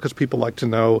 etc., because people like to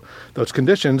know those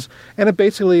conditions. And it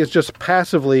basically is just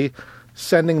passively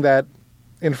sending that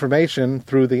information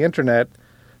through the internet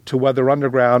to Weather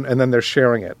Underground, and then they're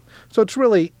sharing it. So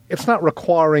it's not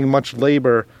requiring much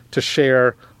labor to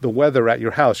share the weather at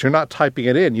your house. You're not typing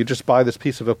it in. You just buy this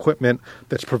piece of equipment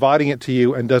that's providing it to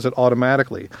you and does it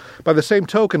automatically. By the same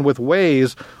token, with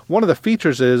Waze, one of the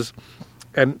features is,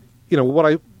 and what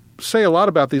I say a lot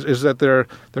about these is that they're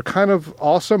kind of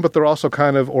awesome, but they're also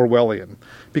kind of Orwellian.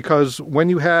 Because when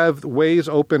you have Waze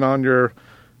open on your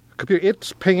computer,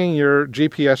 it's pinging your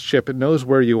GPS chip. It knows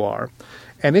where you are.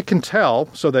 And it can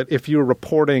tell so that if you're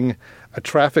reporting a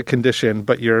traffic condition,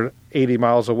 but you're 80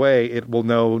 miles away, it will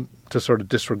know to sort of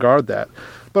disregard that.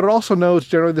 But it also knows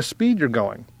generally the speed you're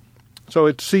going. So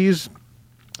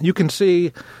you can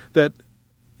see that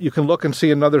you can look and see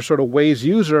another sort of Waze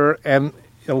user, and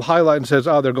it'll highlight and says,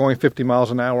 they're going 50 miles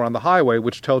an hour on the highway,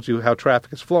 which tells you how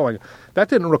traffic is flowing. That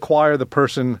didn't require the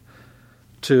person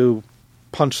to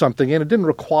punch something in. It didn't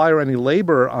require any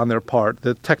labor on their part.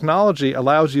 The technology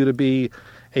allows you to be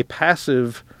a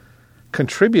passive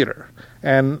contributor.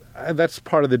 And that's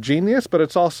part of the genius, but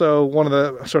it's also one of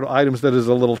the sort of items that is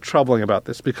a little troubling about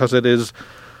this, because it is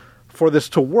for this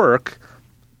to work,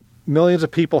 millions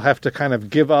of people have to kind of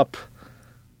give up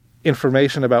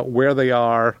information about where they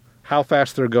are, how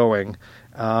fast they're going.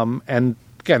 And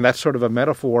again, that's sort of a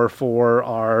metaphor for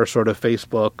our sort of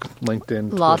Facebook,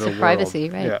 LinkedIn, loss Twitter of privacy,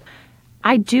 world. right? Yeah.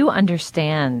 I do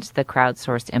understand the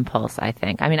crowdsourced impulse, I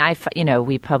think. I mean,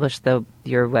 we published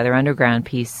your Weather Underground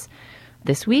piece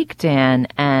this week, Dan,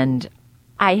 and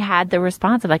I had the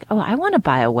response of like, oh, I want to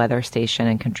buy a weather station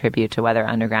and contribute to Weather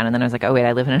Underground. And then I was like, oh, wait,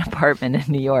 I live in an apartment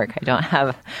in New York. I don't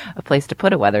have a place to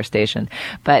put a weather station.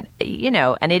 But,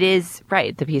 and it is,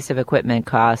 right, the piece of equipment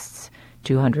costs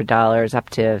 $200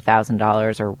 up to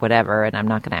 $1,000 or whatever, and I'm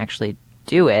not going to actually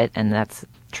do it. And that's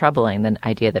troubling, the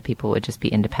idea that people would just be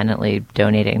independently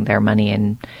donating their money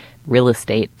in real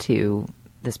estate to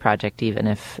this project, even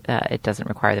if it doesn't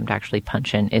require them to actually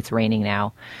punch in "It's raining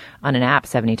now" on an app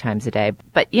 70 times a day.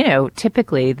 But,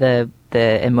 typically the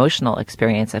emotional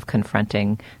experience of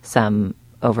confronting some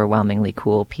overwhelmingly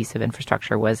cool piece of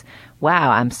infrastructure was,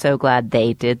 wow, I'm so glad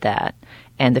they did that.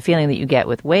 And the feeling that you get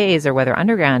with Waze or Weather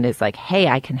Underground is like, hey,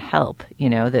 I can help.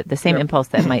 The same impulse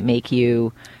that might make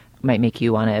you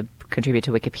want to contribute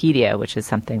to Wikipedia, which is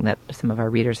something that some of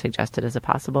our readers suggested as a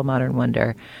possible modern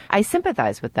wonder. I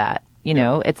sympathize with that.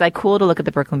 It's like cool to look at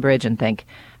the Brooklyn Bridge and think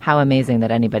how amazing that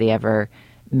anybody ever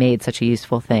made such a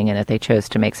useful thing and that they chose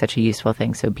to make such a useful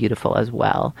thing so beautiful as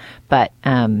well. But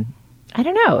I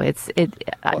don't know.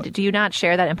 Do you not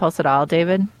share that impulse at all,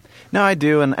 David? No, I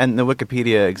do. And the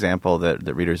Wikipedia example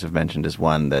that readers have mentioned is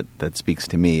one that speaks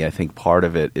to me. I think part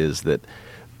of it is that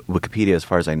Wikipedia, as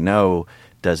far as I know,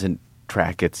 doesn't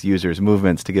track its users'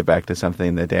 movements, to get back to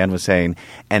something that Dan was saying,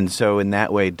 and so in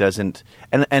that way doesn't.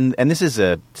 And this is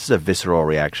a visceral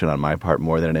reaction on my part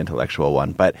more than an intellectual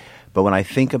one. But when I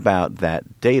think about that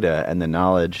data and the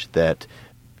knowledge that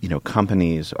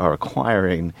companies are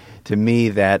acquiring, to me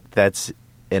that's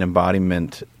an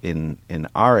embodiment in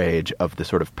our age of the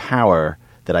sort of power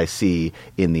that I see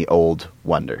in the old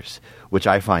wonders, which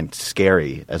I find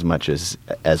scary as much as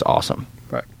awesome.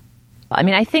 Right. I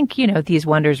mean, I think, these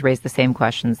wonders raise the same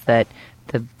questions that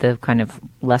the kind of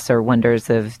lesser wonders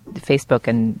of Facebook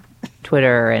and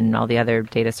Twitter and all the other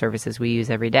data services we use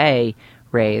every day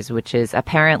raise, which is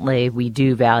apparently we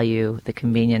do value the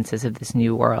conveniences of this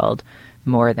new world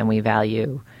more than we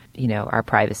value, our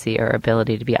privacy or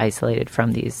ability to be isolated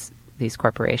from these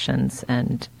corporations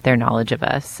and their knowledge of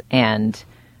us. And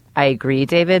I agree,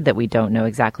 David, that we don't know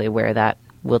exactly where that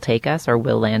will take us or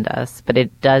will land us. But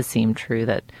it does seem true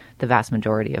that the vast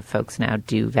majority of folks now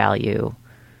do value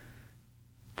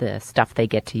the stuff they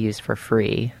get to use for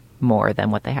free more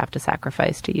than what they have to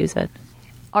sacrifice to use it.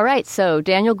 All right, so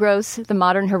Daniel Gross, the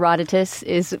modern Herodotus,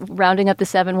 is rounding up the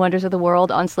 7 wonders of the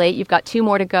world on Slate. You've got 2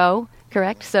 more to go,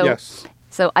 correct? Yes.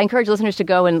 So I encourage listeners to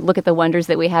go and look at the wonders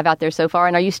that we have out there so far.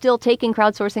 And are you still taking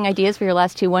crowdsourcing ideas for your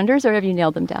last 2 wonders, or have you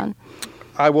nailed them down?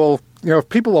 I will, if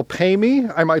people will pay me,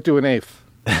 I might do an 8th.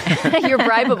 You're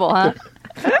bribable, huh?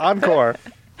 Encore.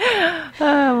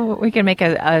 We can make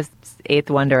a 8th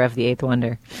wonder of the 8th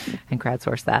wonder and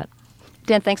crowdsource that.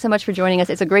 Dan, thanks so much for joining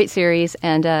us. It's a great series,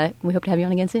 and we hope to have you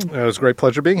on again soon. It was a great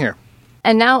pleasure being here.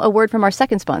 And now a word from our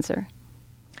second sponsor.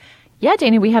 Yeah,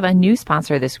 Dana, we have a new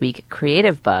sponsor this week,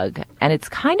 Creative Bug, and it's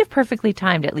kind of perfectly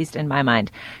timed, at least in my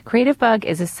mind. Creative Bug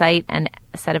is a site and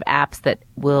a set of apps that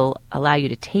will allow you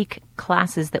to take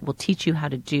classes that will teach you how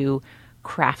to do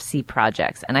craftsy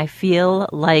projects. And I feel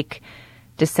like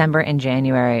December and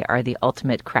January are the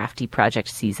ultimate crafty project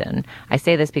season. I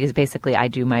say this because basically I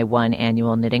do my 1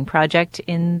 annual knitting project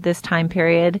in this time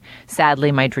period.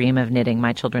 Sadly, my dream of knitting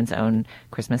my children's own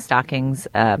Christmas stockings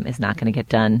is not going to get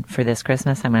done for this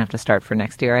Christmas. I'm going to have to start for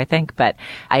next year, I think. But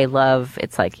I love,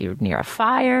 it's like you're near a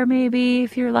fire, maybe,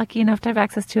 if you're lucky enough to have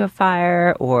access to a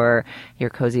fire, or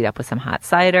you're cozied up with some hot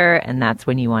cider, and that's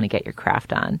when you want to get your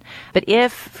craft on. But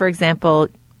if, for example,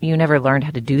 you never learned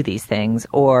how to do these things,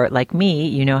 or like me,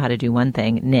 you know how to do one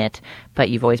thing, knit,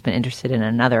 but you've always been interested in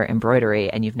another,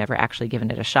 embroidery, and you've never actually given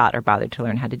it a shot or bothered to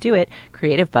learn how to do it,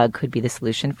 Creative Bug could be the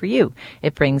solution for you.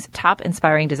 It brings top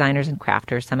inspiring designers and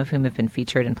crafters, some of whom have been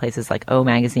featured in places like O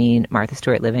Magazine, Martha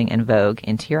Stewart Living, and Vogue,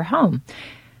 into your home,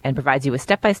 and provides you with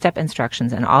step-by-step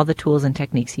instructions and all the tools and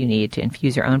techniques you need to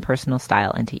infuse your own personal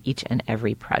style into each and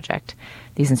every project.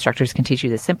 These instructors can teach you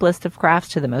the simplest of crafts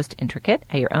to the most intricate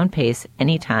at your own pace,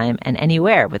 anytime and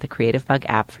anywhere with the Creative Bug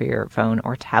app for your phone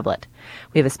or tablet.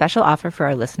 We have a special offer for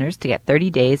our listeners to get 30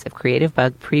 days of Creative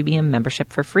Bug Premium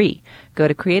membership for free. Go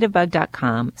to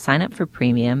creativebug.com, sign up for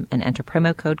Premium, and enter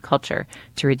promo code CULTURE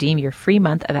to redeem your free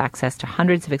month of access to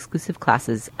hundreds of exclusive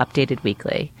classes updated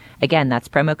weekly. Again, that's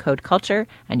promo code CULTURE,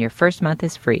 and your first month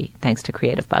is free, thanks to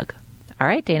Creative Bug. All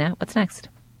right, Dana, what's next?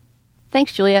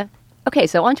 Thanks, Julia. Okay,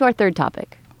 so on to our third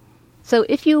topic. So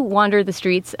if you wander the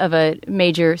streets of a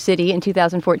major city in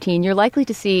 2014, you're likely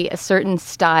to see a certain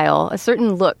style, a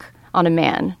certain look on a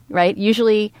man, right?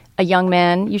 Usually a young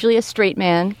man, usually a straight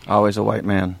man. Always a white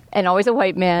man. And always a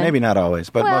white man. Maybe not always,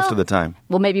 but most of the time.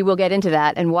 Well, maybe we'll get into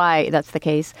that and why that's the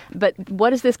case. But what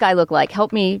does this guy look like?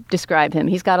 Help me describe him.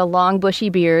 He's got a long, bushy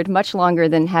beard, much longer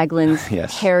than Hagelin's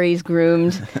Harry's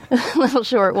groomed little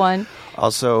short one.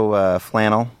 Also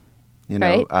flannel,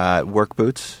 right? Work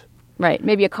boots. Right.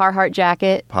 Maybe a Carhartt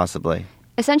jacket. Possibly.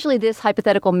 Essentially, this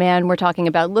hypothetical man we're talking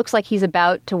about looks like he's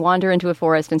about to wander into a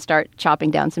forest and start chopping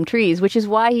down some trees, which is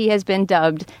why he has been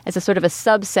dubbed as a sort of a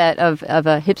subset of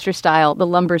a hipster style, the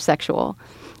lumbersexual.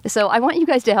 So I want you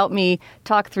guys to help me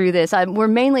talk through this. We're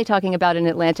mainly talking about an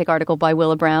Atlantic article by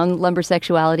Willa Brown,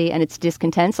 Lumbersexuality and Its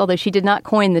Discontents, although she did not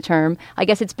coin the term. I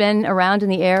guess it's been around in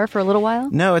the air for a little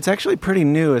while? No, it's actually pretty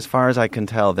new as far as I can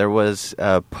tell. There was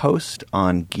a post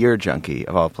on Gear Junkie,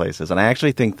 of all places, and I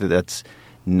actually think that that's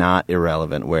not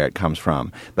irrelevant where it comes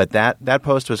from. But that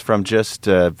post was from just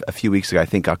a few weeks ago, I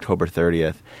think October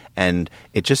 30th, and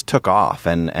it just took off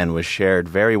and was shared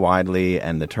very widely,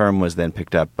 and the term was then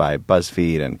picked up by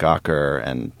BuzzFeed and Gawker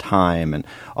and Time and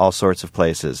all sorts of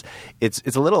places. It's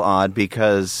a little odd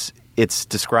because it's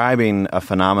describing a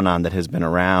phenomenon that has been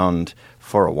around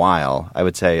for a while, I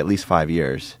would say at least 5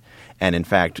 years. And in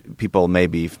fact, people may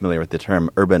be familiar with the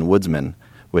term urban woodsman,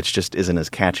 which just isn't as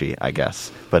catchy, I guess,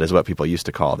 but is what people used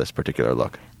to call this particular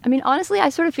look. I mean, honestly, I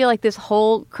sort of feel like this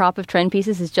whole crop of trend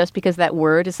pieces is just because that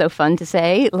word is so fun to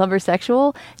say,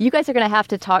 lumbersexual. You guys are going to have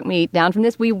to talk me down from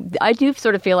this. I do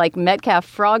sort of feel like Metcalf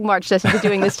frog marched us into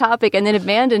doing this topic and then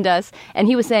abandoned us. And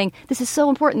he was saying, this is so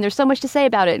important. There's so much to say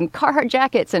about it. And Carhartt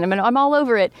jackets, and I'm all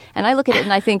over it. And I look at it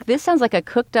and I think, this sounds like a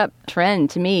cooked up trend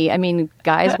to me. I mean,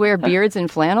 guys wear beards and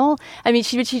flannel. I mean,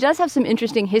 she does have some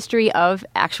interesting history of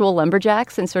actual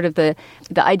lumberjacks and sort of the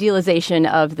idealization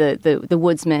of the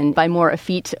woodsman by more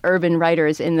effete urban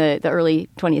writers in the early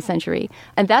 20th century.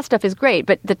 And that stuff is great,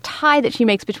 but the tie that she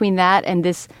makes between that and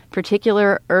this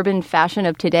particular urban fashion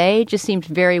of today just seemed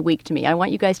very weak to me. I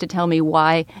want you guys to tell me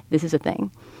why this is a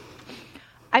thing.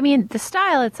 I mean, the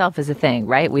style itself is a thing,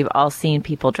 right? We've all seen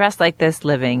people dressed like this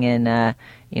living in,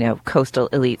 coastal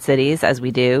elite cities as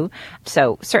we do.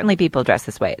 So certainly people dress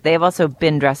this way. They have also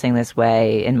been dressing this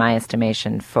way, in my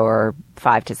estimation, for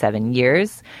 5 to 7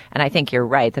 years. And I think you're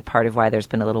right that part of why there's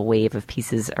been a little wave of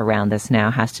pieces around this now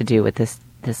has to do with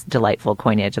this delightful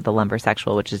coinage of the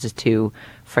lumbersexual, which is just too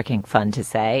freaking fun to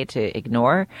say, to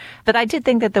ignore. But I did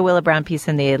think that the Willa Brown piece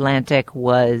in The Atlantic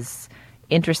was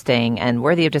interesting and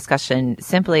worthy of discussion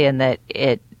simply in that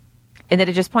it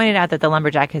just pointed out that the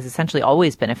lumberjack has essentially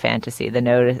always been a fantasy.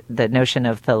 The notion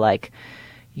of the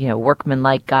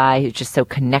workman-like guy who's just so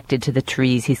connected to the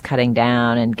trees he's cutting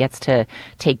down and gets to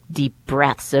take deep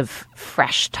breaths of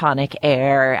fresh tonic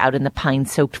air out in the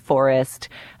pine-soaked forest.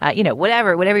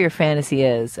 Whatever your fantasy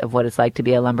is of what it's like to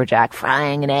be a lumberjack,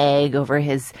 frying an egg over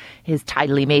his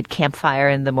tidily made campfire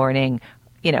in the morning.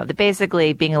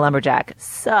 Basically being a lumberjack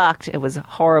sucked. It was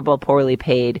horrible, poorly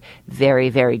paid, very,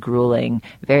 very grueling,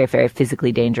 very, very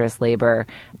physically dangerous labor,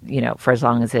 for as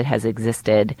long as it has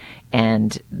existed.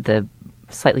 And the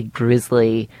slightly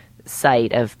grisly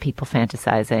sight of people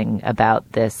fantasizing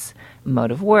about this mode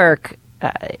of work,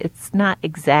 it's not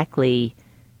exactly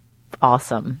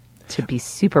awesome to be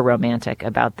super romantic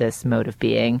about this mode of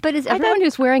being. But is everyone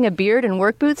who's wearing a beard and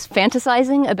work boots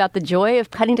fantasizing about the joy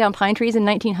of cutting down pine trees in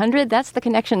 1900? That's the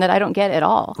connection that I don't get at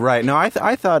all. Right. No, I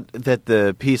thought that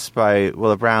the piece by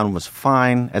Willa Brown was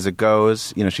fine as it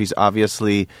goes. She's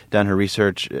obviously done her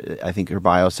research. I think her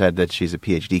bio said that she's a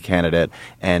PhD candidate,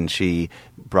 and she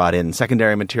brought in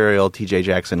secondary material, T.J.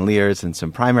 Jackson Lears, and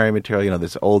some primary material,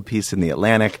 this old piece in The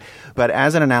Atlantic. But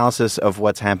as an analysis of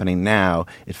what's happening now,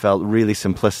 it felt really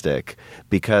simplistic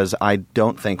because I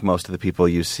don't think most of the people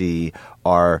you see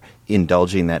are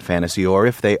indulging that fantasy, or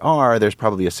if they are, there's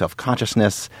probably a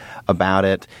self-consciousness about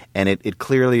it, and it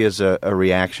clearly is a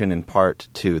reaction in part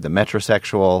to the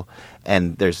metrosexual,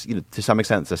 and there's, to some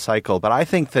extent it's a cycle. But I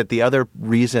think that the other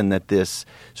reason that this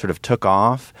sort of took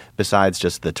off, besides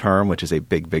just the term, which is a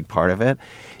big, big part of it.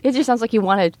 It just sounds like you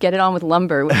want to get it on with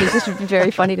lumber, which is just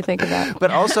very funny to think about.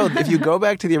 But also, if you go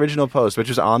back to the original post, which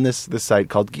was on this site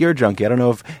called Gear Junkie, I don't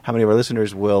know how many of our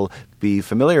listeners will be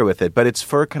familiar with it, but it's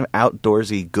for kind of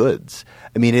outdoorsy goods.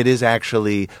 I mean, it is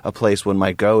actually a place one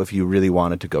might go if you really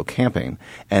wanted to go camping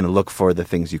and look for the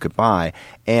things you could buy.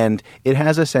 And it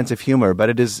has a sense of humor, but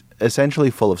it is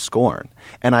essentially full of scorn.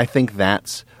 And I think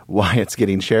that's why it's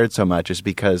getting shared so much, is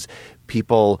because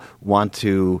people want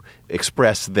to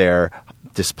express their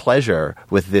displeasure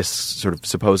with this sort of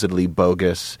supposedly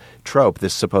bogus trope,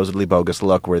 this supposedly bogus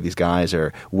look where these guys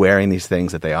are wearing these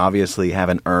things that they obviously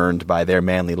haven't earned by their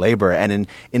manly labor. And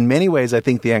in many ways, I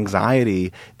think the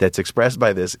anxiety that's expressed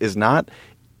by this is not,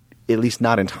 at least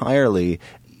not entirely,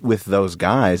 with those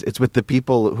guys. It's with the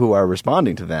people who are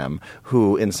responding to them,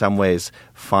 who in some ways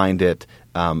find it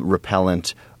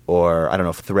repellent, or I don't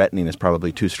know if threatening is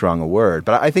probably too strong a word,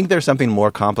 but I think there's something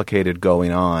more complicated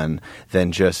going on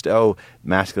than just,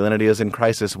 masculinity is in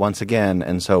crisis once again,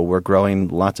 and so we're growing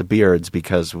lots of beards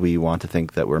because we want to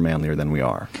think that we're manlier than we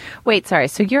are. Wait, sorry.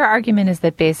 So your argument is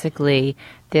that basically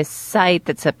this site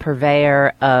that's a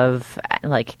purveyor of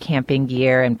like camping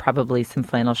gear and probably some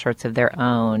flannel shirts of their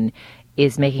own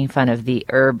is making fun of the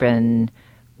urban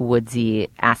woodsy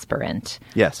aspirant.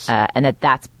 Yes. And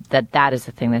that is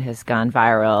the thing that has gone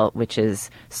viral, which is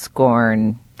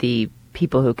scorn the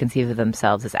people who conceive of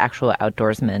themselves as actual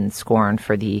outdoorsmen, scorn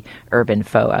for the urban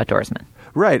faux outdoorsman.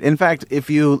 Right. In fact, if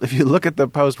you look at the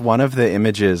post, one of the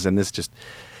images, and this just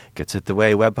gets at the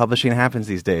way web publishing happens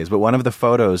these days, but one of the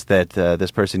photos that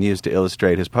this person used to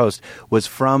illustrate his post was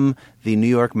from the New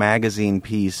York Magazine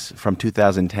piece from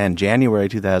 2010, January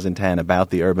 2010, about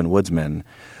the urban woodsman.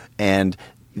 And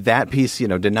that piece,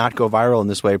 did not go viral in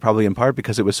this way, probably in part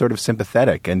because it was sort of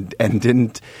sympathetic and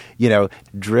didn't,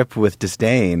 drip with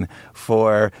disdain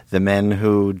for the men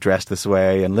who dress this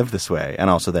way and live this way. And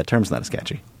also that term's not as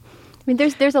catchy. I mean,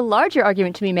 there's a larger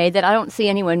argument to be made that I don't see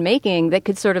anyone making that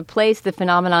could sort of place the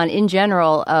phenomenon in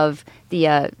general of the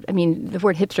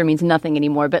word hipster means nothing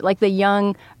anymore, but like the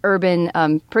young urban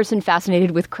person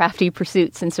fascinated with crafty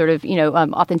pursuits and sort of,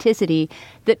 authenticity,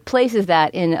 that places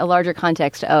that in a larger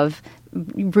context of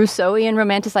Rousseauian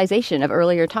romanticization of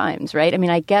earlier times, right? I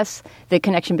mean, I guess the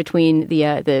connection between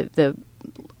the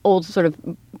old sort of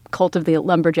cult of the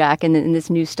lumberjack and this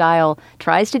new style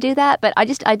tries to do that, but I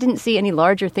didn't see any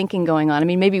larger thinking going on. I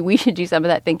mean, maybe we should do some of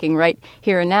that thinking right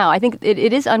here and now. I think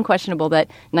it is unquestionable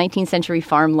that 19th century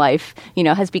farm life,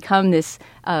 has become this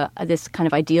kind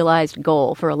of idealized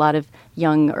goal for a lot of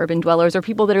young urban dwellers or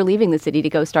people that are leaving the city to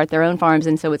go start their own farms,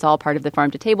 and so it's all part of the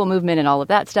farm to table movement and all of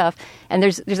that stuff. And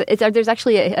there's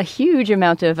actually a huge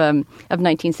amount of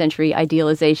 19th century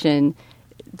idealization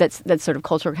that's sort of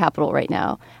cultural capital right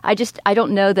now. I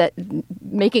don't know that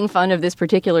making fun of this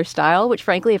particular style, which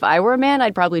frankly, if I were a man,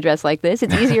 I'd probably dress like this.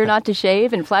 It's easier not to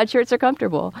shave, and plaid shirts are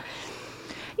comfortable.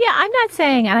 Yeah, I'm not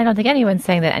saying, and I don't think anyone's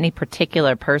saying that any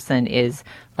particular person is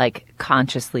like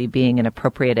consciously being an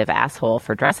appropriative asshole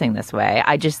for dressing this way.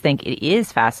 I just think it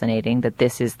is fascinating that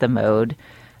this is the mode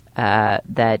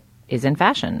that is in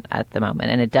fashion at the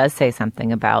moment. And it does say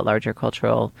something about larger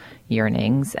cultural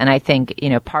yearnings. And I think,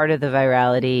 part of the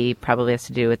virality probably has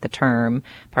to do with the term.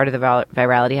 Part of the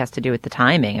virality has to do with the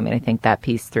timing. I mean, I think that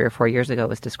piece 3 or 4 years ago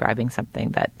was describing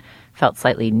something that felt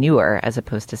slightly newer as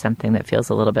opposed to something that feels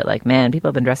a little bit like, man, people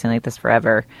have been dressing like this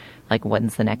forever. Like,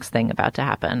 when's the next thing about to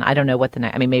happen? I don't know what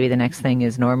maybe the next thing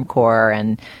is normcore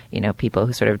and, people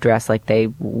who sort of dress like they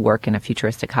work in a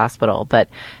futuristic hospital. But,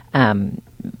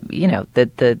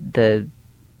 the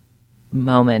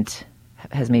moment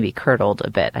has maybe curdled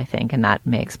a bit, I think, and that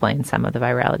may explain some of the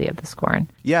virality of the scorn.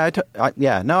 Yeah,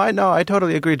 I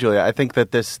totally agree, Julia. I think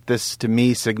that this to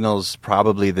me signals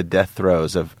probably the death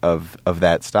throes of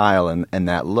that style and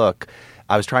that look.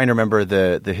 I was trying to remember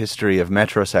the history of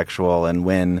metrosexual and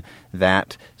when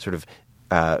that sort of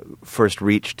first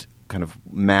reached kind of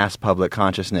mass public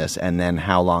consciousness, and then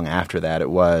how long after that it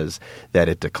was that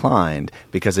it declined,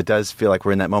 because it does feel like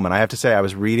we're in that moment. I have to say, I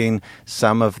was reading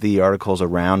some of the articles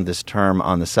around this term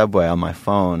on the subway on my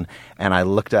phone, and I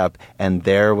looked up, and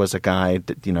there was a guy,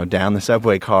 down the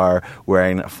subway car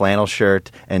wearing a flannel shirt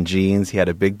and jeans. He had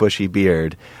a big bushy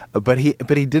beard, but he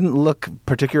didn't look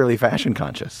particularly fashion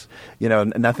conscious.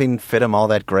 Nothing fit him all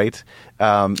that great.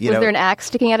 Was there an axe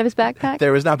sticking out of his backpack?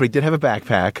 There was not, but he did have a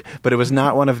backpack, but it was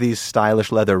not one of these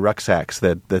stylish leather rucksacks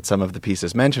that some of the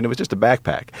pieces mentioned. It was just a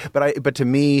backpack. But to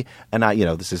me, and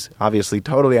this is obviously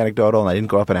totally anecdotal, and I didn't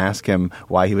go up and ask him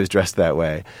why he was dressed that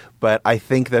way. But I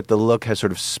think that the look has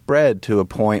sort of spread to a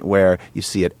point where you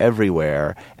see it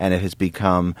everywhere, and it has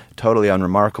become totally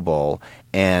unremarkable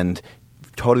and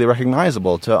totally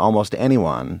recognizable to almost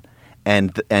anyone,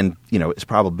 and it's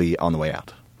probably on the way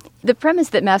out. The premise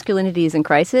that masculinity is in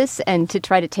crisis, and to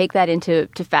try to take that into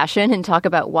fashion and talk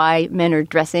about why men are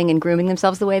dressing and grooming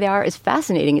themselves the way they are is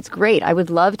fascinating. It's great. I would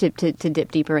love to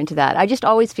dip deeper into that. I just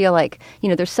always feel like,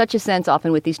 there's such a sense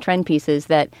often with these trend pieces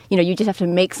that, you just have to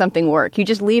make something work. You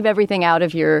just leave everything out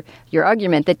of your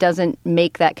argument that doesn't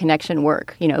make that connection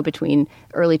work, between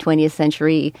early 20th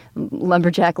century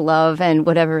lumberjack love and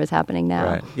whatever is happening now.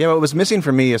 Right. Yeah, what was missing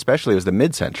for me especially was the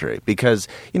mid-century because,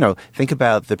 think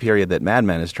about the period that Mad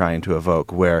Men is trying to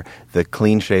evoke where the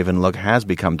clean-shaven look has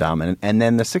become dominant, and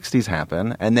then the 60s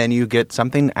happen, and then you get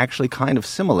something actually kind of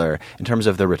similar in terms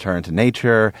of the return to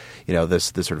nature, this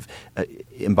sort of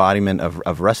embodiment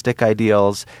of rustic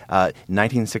ideals.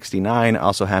 1969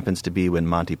 also happens to be when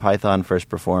Monty Python first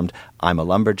performed I'm a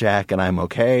Lumberjack and I'm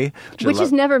Okay. Which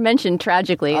is never mentioned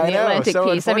tragically in the Atlantic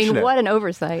piece. I mean, what an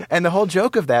oversight. And the whole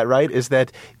joke of that, right, is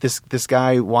that this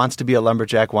guy wants to be a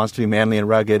lumberjack, wants to be manly and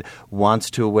rugged, wants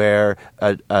to wear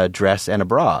a dress and a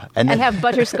bra. And have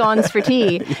butter scones for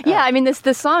tea. Yeah, I mean,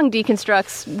 the song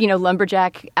deconstructs,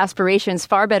 lumberjack aspirations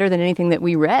far better than anything that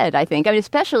we read, I think. I mean,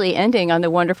 especially ending on the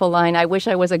wonderful line, I wish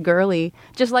I was a girly,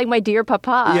 just like my dear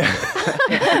papa.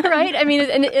 Yeah. Right? I mean,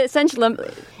 in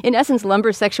essence,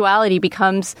 lumber sexuality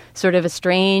becomes sort of a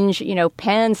strange,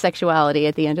 pansexuality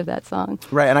at the end of that song.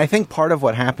 Right, and I think part of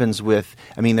what happens with,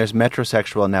 there's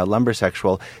metrosexual and now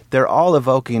lumbersexual, they're all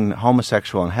evoking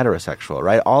homosexual and heterosexual,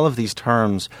 right? All of these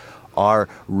terms are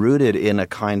rooted in a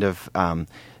kind of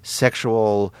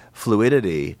sexual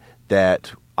fluidity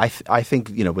that I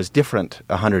think was different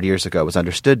 100 years ago, was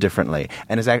understood differently,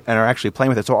 and are actually playing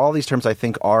with it. So all these terms I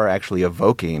think are actually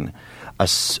evoking a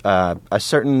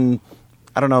certain,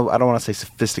 I don't want to say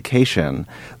sophistication,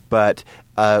 but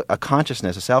a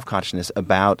consciousness, a self-consciousness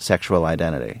about sexual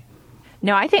identity.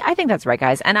 No, I think that's right,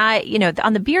 guys. And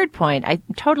on the beard point, I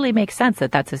totally makes sense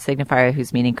that that's a signifier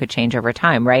whose meaning could change over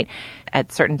time, right?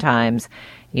 At certain times,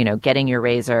 getting your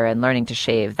razor and learning to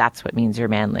shave, that's what means you're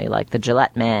manly. Like the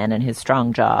Gillette man and his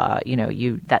strong jaw,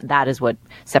 that is what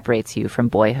separates you from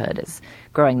boyhood, is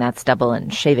growing that stubble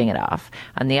and shaving it off.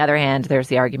 On the other hand, there's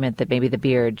the argument that maybe the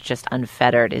beard, just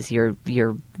unfettered, is your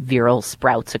virile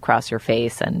sprouts across your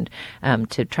face, and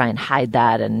to try and hide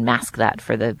that and mask that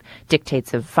for the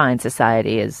dictates of fine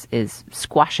society is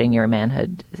squashing your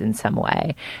manhood in some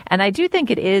way. And I do think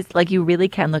it is, like, you really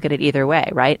can look at it either way,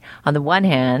 right? On the one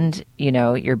hand,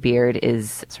 your beard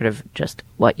is sort of just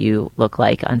what you look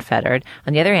like, unfettered.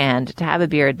 On the other hand, to have a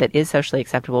beard that is socially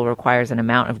acceptable requires an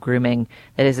amount of grooming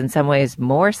that is in some ways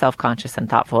more self-conscious and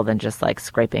thoughtful than just like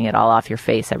scraping it all off your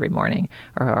face every morning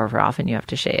or however often you have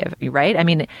to shave, right? I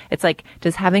mean, it's like,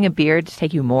 does having a beard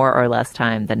take you more or less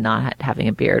time than not having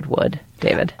a beard would,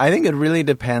 David? I think it really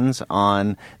depends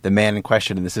on the man in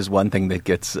question, and this is one thing that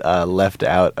gets left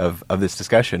out of this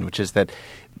discussion, which is that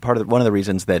one of the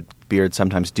reasons that beards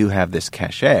sometimes do have this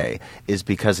cachet is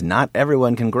because not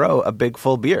everyone can grow a big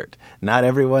full beard. Not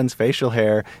everyone's facial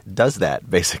hair does that,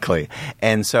 basically.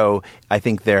 And so I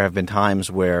think there have been times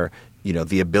where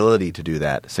the ability to do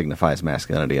that signifies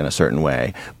masculinity in a certain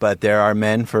way. But there are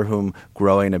men for whom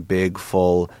growing a big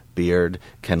full beard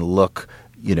can look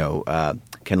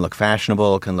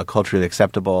fashionable, can look culturally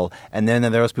acceptable. And then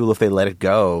there are those people, if they let it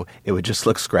go, it would just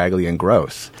look scraggly and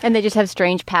gross. And they just have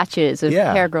strange patches of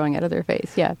hair growing out of their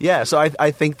face. Yeah. Yeah. So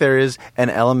I think there is an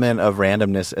element of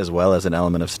randomness as well as an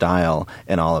element of style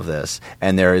in all of this.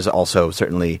 And there is also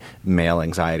certainly male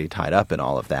anxiety tied up in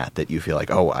all of that you feel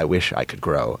like, oh, I wish I could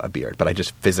grow a beard, but I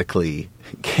just physically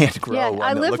can't grow one.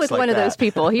 I live with like one of those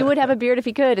people. He would have a beard if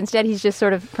he could. Instead, he's just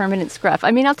sort of permanent scruff.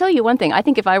 I mean, I'll tell you one thing. I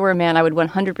think if I were a man, I would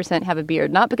 100% have a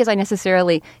beard. Not because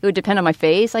it would depend on my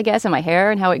face, I guess, and my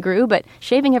hair and how it grew, but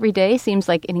shaving every day seems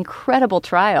like an incredible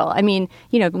trial. I mean,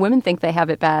 women think they have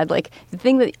it bad. Like, the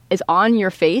thing that is on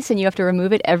your face and you have to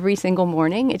remove it every single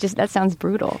morning, that sounds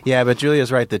brutal. Yeah, but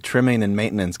Julia's right. The trimming and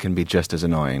maintenance can be just as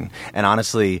annoying. And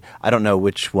honestly, I don't know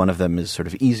which one of them is sort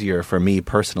of easier for me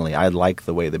personally. I like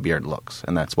the way the beard looks,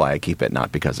 and that's why I keep it,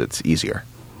 not because it's easier.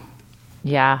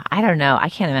 Yeah, I don't know. I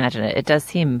can't imagine it. It does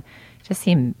seem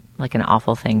like an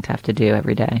awful thing to have to do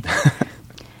every day.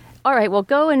 All right, well,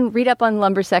 go and read up on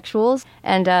lumbersexuals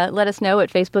and let us know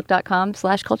at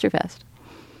facebook.com/culturefest.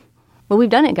 Well, we've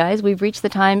done it, guys. We've reached the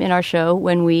time in our show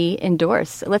when we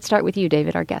endorse. Let's start with you,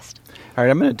 David, our guest. All right,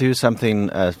 I'm going to do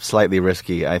something slightly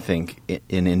risky, I think,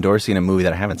 in endorsing a movie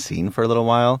that I haven't seen for a little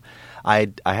while. I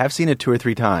have seen it 2 or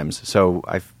 3 times, so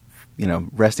I've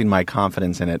resting my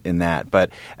confidence in that.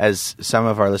 But as some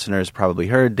of our listeners probably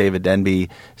heard, David Denby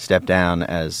stepped down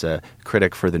as a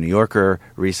critic for The New Yorker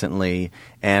recently.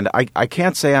 And I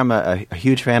can't say I'm a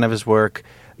huge fan of his work,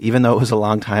 even though it was a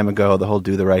long time ago, the whole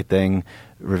Do the Right Thing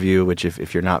review, which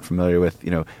if you're not familiar with,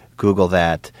 Google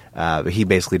that. He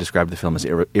basically described the film as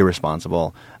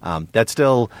irresponsible. That's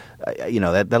still,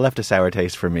 that left a sour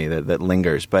taste for me that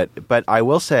lingers. But I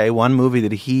will say one movie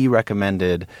that he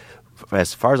recommended,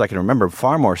 as far as I can remember,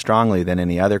 far more strongly than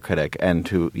any other critic, and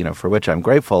for which I'm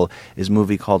grateful, is a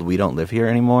movie called We Don't Live Here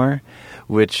Anymore,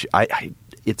 which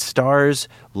it stars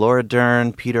Laura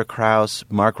Dern, Peter Krause,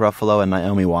 Mark Ruffalo, and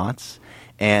Naomi Watts,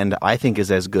 and I think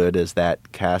is as good as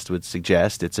that cast would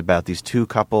suggest. It's about these two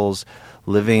couples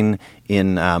living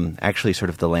in actually sort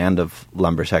of the land of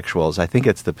lumbersexuals. I think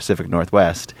it's the Pacific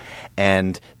Northwest,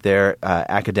 and they're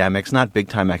academics, not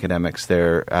big-time academics.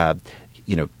 They're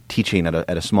teaching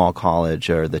at a small college,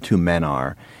 or the two men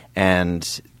are,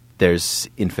 and there's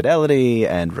infidelity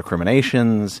and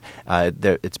recriminations.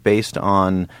 It's based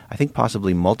on, I think,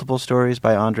 possibly multiple stories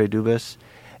by Andre Dubus.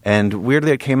 And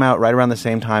weirdly, it came out right around the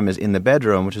same time as In the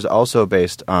Bedroom, which is also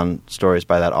based on stories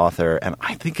by that author. And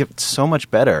I think it's so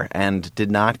much better and did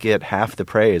not get half the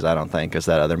praise, I don't think, as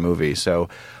that other movie. So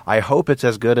I hope it's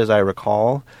as good as I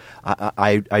recall.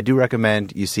 I do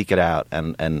recommend you seek it out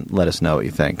and let us know what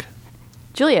you think.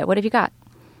 Julia, what have you got?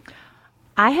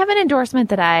 I have an endorsement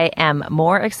that I am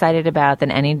more excited about than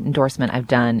any endorsement I've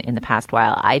done in the past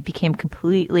while. I became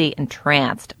completely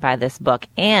entranced by this book,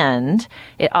 and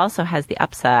it also has the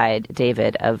upside,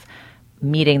 David, of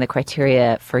meeting the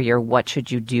criteria for your what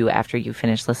should you do after you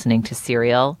finish listening to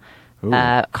Serial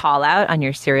call out on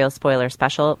your Serial Spoiler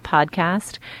Special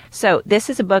podcast. So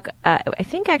this is a book, I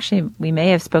think actually we may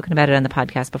have spoken about it on the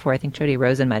podcast before. I think Jody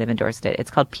Rosen might have endorsed it. It's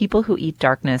called People Who Eat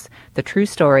Darkness, The True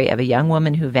Story of a Young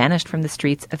Woman Who Vanished from the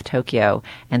Streets of Tokyo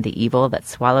and the Evil That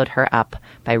Swallowed Her Up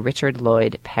by Richard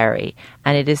Lloyd Parry.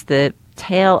 And it is the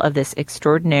tale of this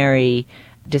extraordinary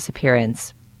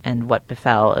disappearance and what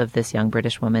befell of this young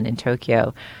British woman in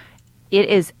Tokyo. It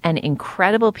is an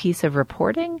incredible piece of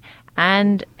reporting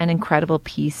and an incredible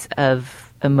piece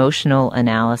of emotional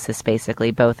analysis,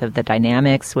 basically, both of the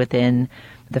dynamics within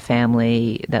the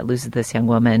family that loses this young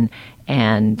woman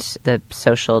and the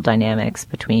social dynamics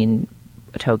between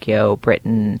Tokyo,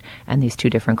 Britain, and these two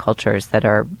different cultures that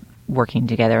are working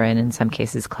together and in some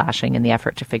cases clashing in the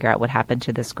effort to figure out what happened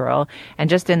to this girl. And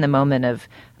just in the moment of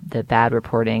the bad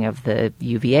reporting of the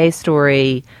UVA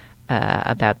story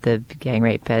about the gang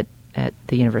rape at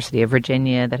the University of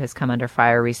Virginia that has come under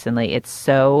fire recently, it's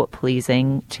so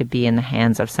pleasing to be in the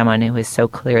hands of someone who is so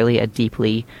clearly a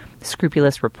deeply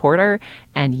scrupulous reporter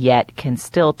and yet can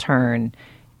still turn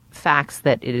facts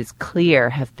that it is clear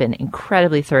have been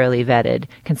incredibly thoroughly vetted,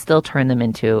 can still turn them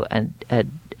into an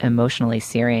emotionally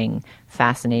searing,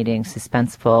 fascinating,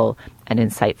 suspenseful, and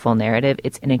insightful narrative.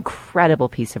 It's an incredible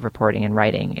piece of reporting and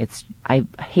writing. I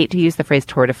hate to use the phrase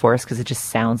tour de force because it just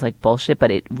sounds like bullshit,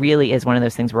 but it really is one of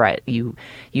those things where you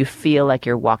feel like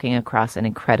you're walking across an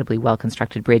incredibly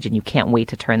well-constructed bridge and you can't wait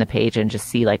to turn the page and just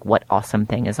see like what awesome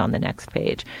thing is on the next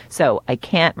page. So I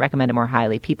can't recommend it more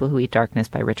highly. People Who Eat Darkness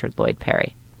by Richard Lloyd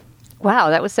Parry.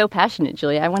 Wow, that was so passionate,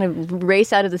 Julia. I want to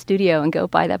race out of the studio and go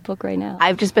buy that book right now.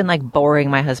 I've just been like boring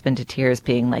my husband to tears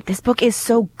being like, this book is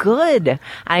so good.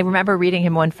 I remember reading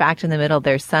him one fact in the middle.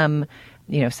 There's some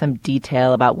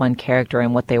detail about one character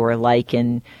and what they were like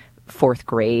in fourth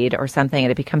grade or something.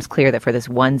 And it becomes clear that for this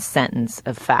one sentence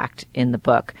of fact in the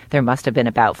book, there must have been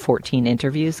about 14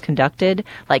 interviews conducted.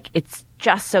 Like, it's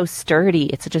just so sturdy.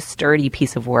 It's such a sturdy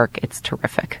piece of work. It's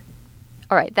terrific.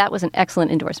 All right, that was an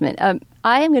excellent endorsement.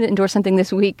 I am going to endorse something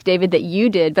this week, David, that you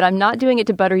did, but I'm not doing it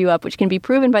to butter you up, which can be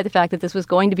proven by the fact that this was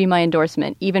going to be my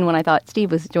endorsement, even when I thought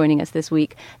Steve was joining us this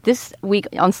week. This week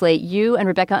on Slate, you and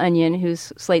Rebecca Onion,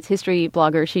 who's Slate's history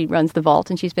blogger, she runs The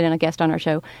Vault, and she's been a guest on our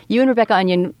show. You and Rebecca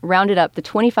Onion rounded up the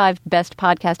 25 best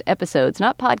podcast episodes,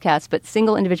 not podcasts, but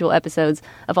single individual episodes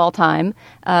of all time,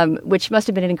 which must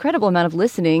have been an incredible amount of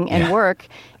listening and work.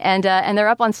 And they're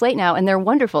up on Slate now, and they're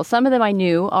wonderful. Some of them I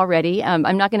knew already.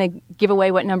 I'm not going to give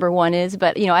away what number one is,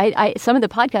 but I some of the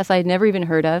podcasts I had never even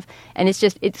heard of, and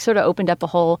it sort of opened up a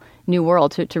whole new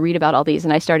world to read about all these,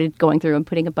 and I started going through and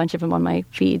putting a bunch of them on my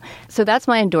feed. So that's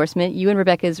my endorsement, you and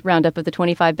Rebecca's roundup of the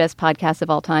 25 best podcasts of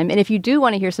all time. And if you do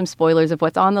want to hear some spoilers of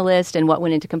what's on the list and what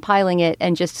went into compiling it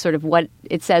and just sort of what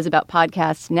it says about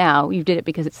podcasts now, you did it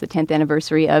because it's the 10th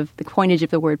anniversary of the coinage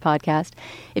of the word podcast.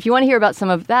 If you want to hear about some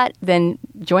of that, then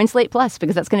join Slate Plus,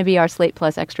 because that's going to be our Slate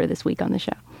Plus extra this week on the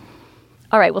show.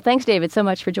 All right. Well, thanks, David, so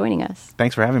much for joining us.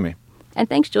 Thanks for having me. And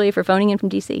thanks, Julia, for phoning in from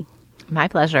D.C. My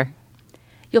pleasure.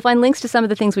 You'll find links to some of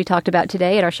the things we talked about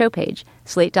today at our show page,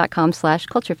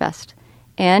 slate.com/culturefest.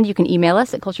 And you can email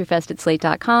us at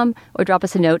culturefest@slate.com or drop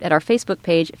us a note at our Facebook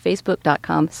page,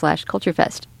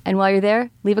 facebook.com/culturefest. And while you're there,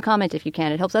 leave a comment if you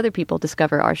can. It helps other people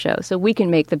discover our show so we can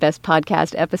make the best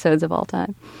podcast episodes of all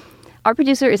time. Our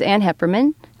producer is Ann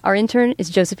Hepperman. Our intern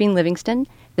is Josephine Livingston.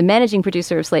 The managing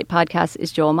producer of Slate Podcasts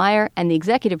is Joel Meyer, and the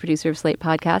executive producer of Slate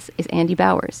Podcasts is Andy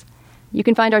Bowers. You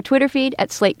can find our Twitter feed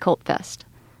at Slate Cult Fest.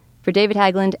 For David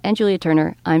Haglund and Julia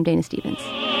Turner, I'm Dana Stevens.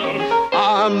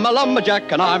 I'm a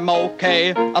lumberjack and I'm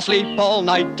okay. I sleep all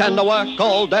night and I work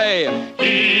all day.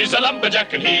 He's a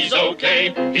lumberjack and he's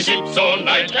okay. He sleeps all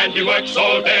night and he works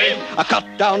all day. I cut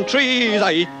down trees,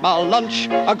 I eat my lunch,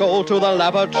 I go to the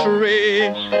lavatory.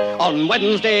 On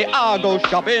Wednesday I go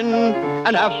shopping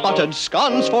and have buttered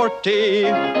scones for tea.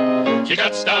 He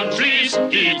cuts down trees,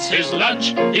 he eats his lunch,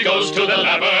 he goes to the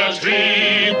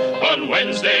lavatory. On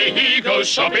Wednesday he goes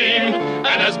shopping and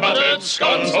has buttered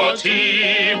scones for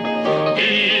tea.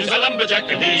 He's a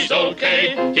lumberjack and he's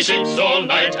okay. He sleeps all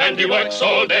night and he works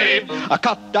all day. I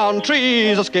cut down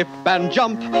trees, I skip and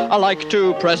jump, I like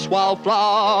to press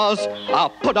wildflowers. I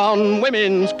put on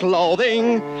women's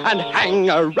clothing and hang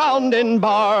around in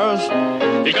bars.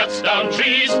 He cuts down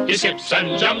trees, he skips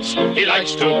and jumps, he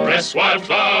likes to press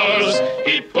wildflowers.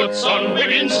 He puts on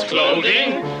women's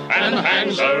clothing and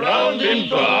hangs around in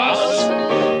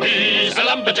bars. He's a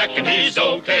lumberjack and he's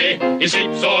okay. He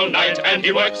sleeps all night and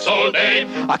he works all day.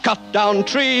 I cut down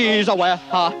trees, I wear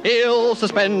high heels,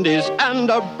 suspenders and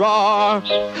a bra.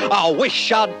 I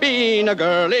wish I'd been a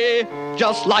girlie,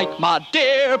 just like my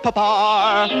dear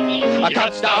papa. I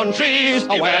cut down trees,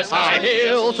 I wear high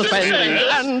heels, suspenders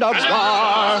and a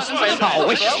bra. I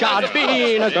wish I'd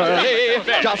been a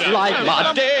girlie, just like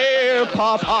my dear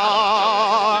papa.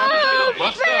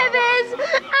 Oh, Travis!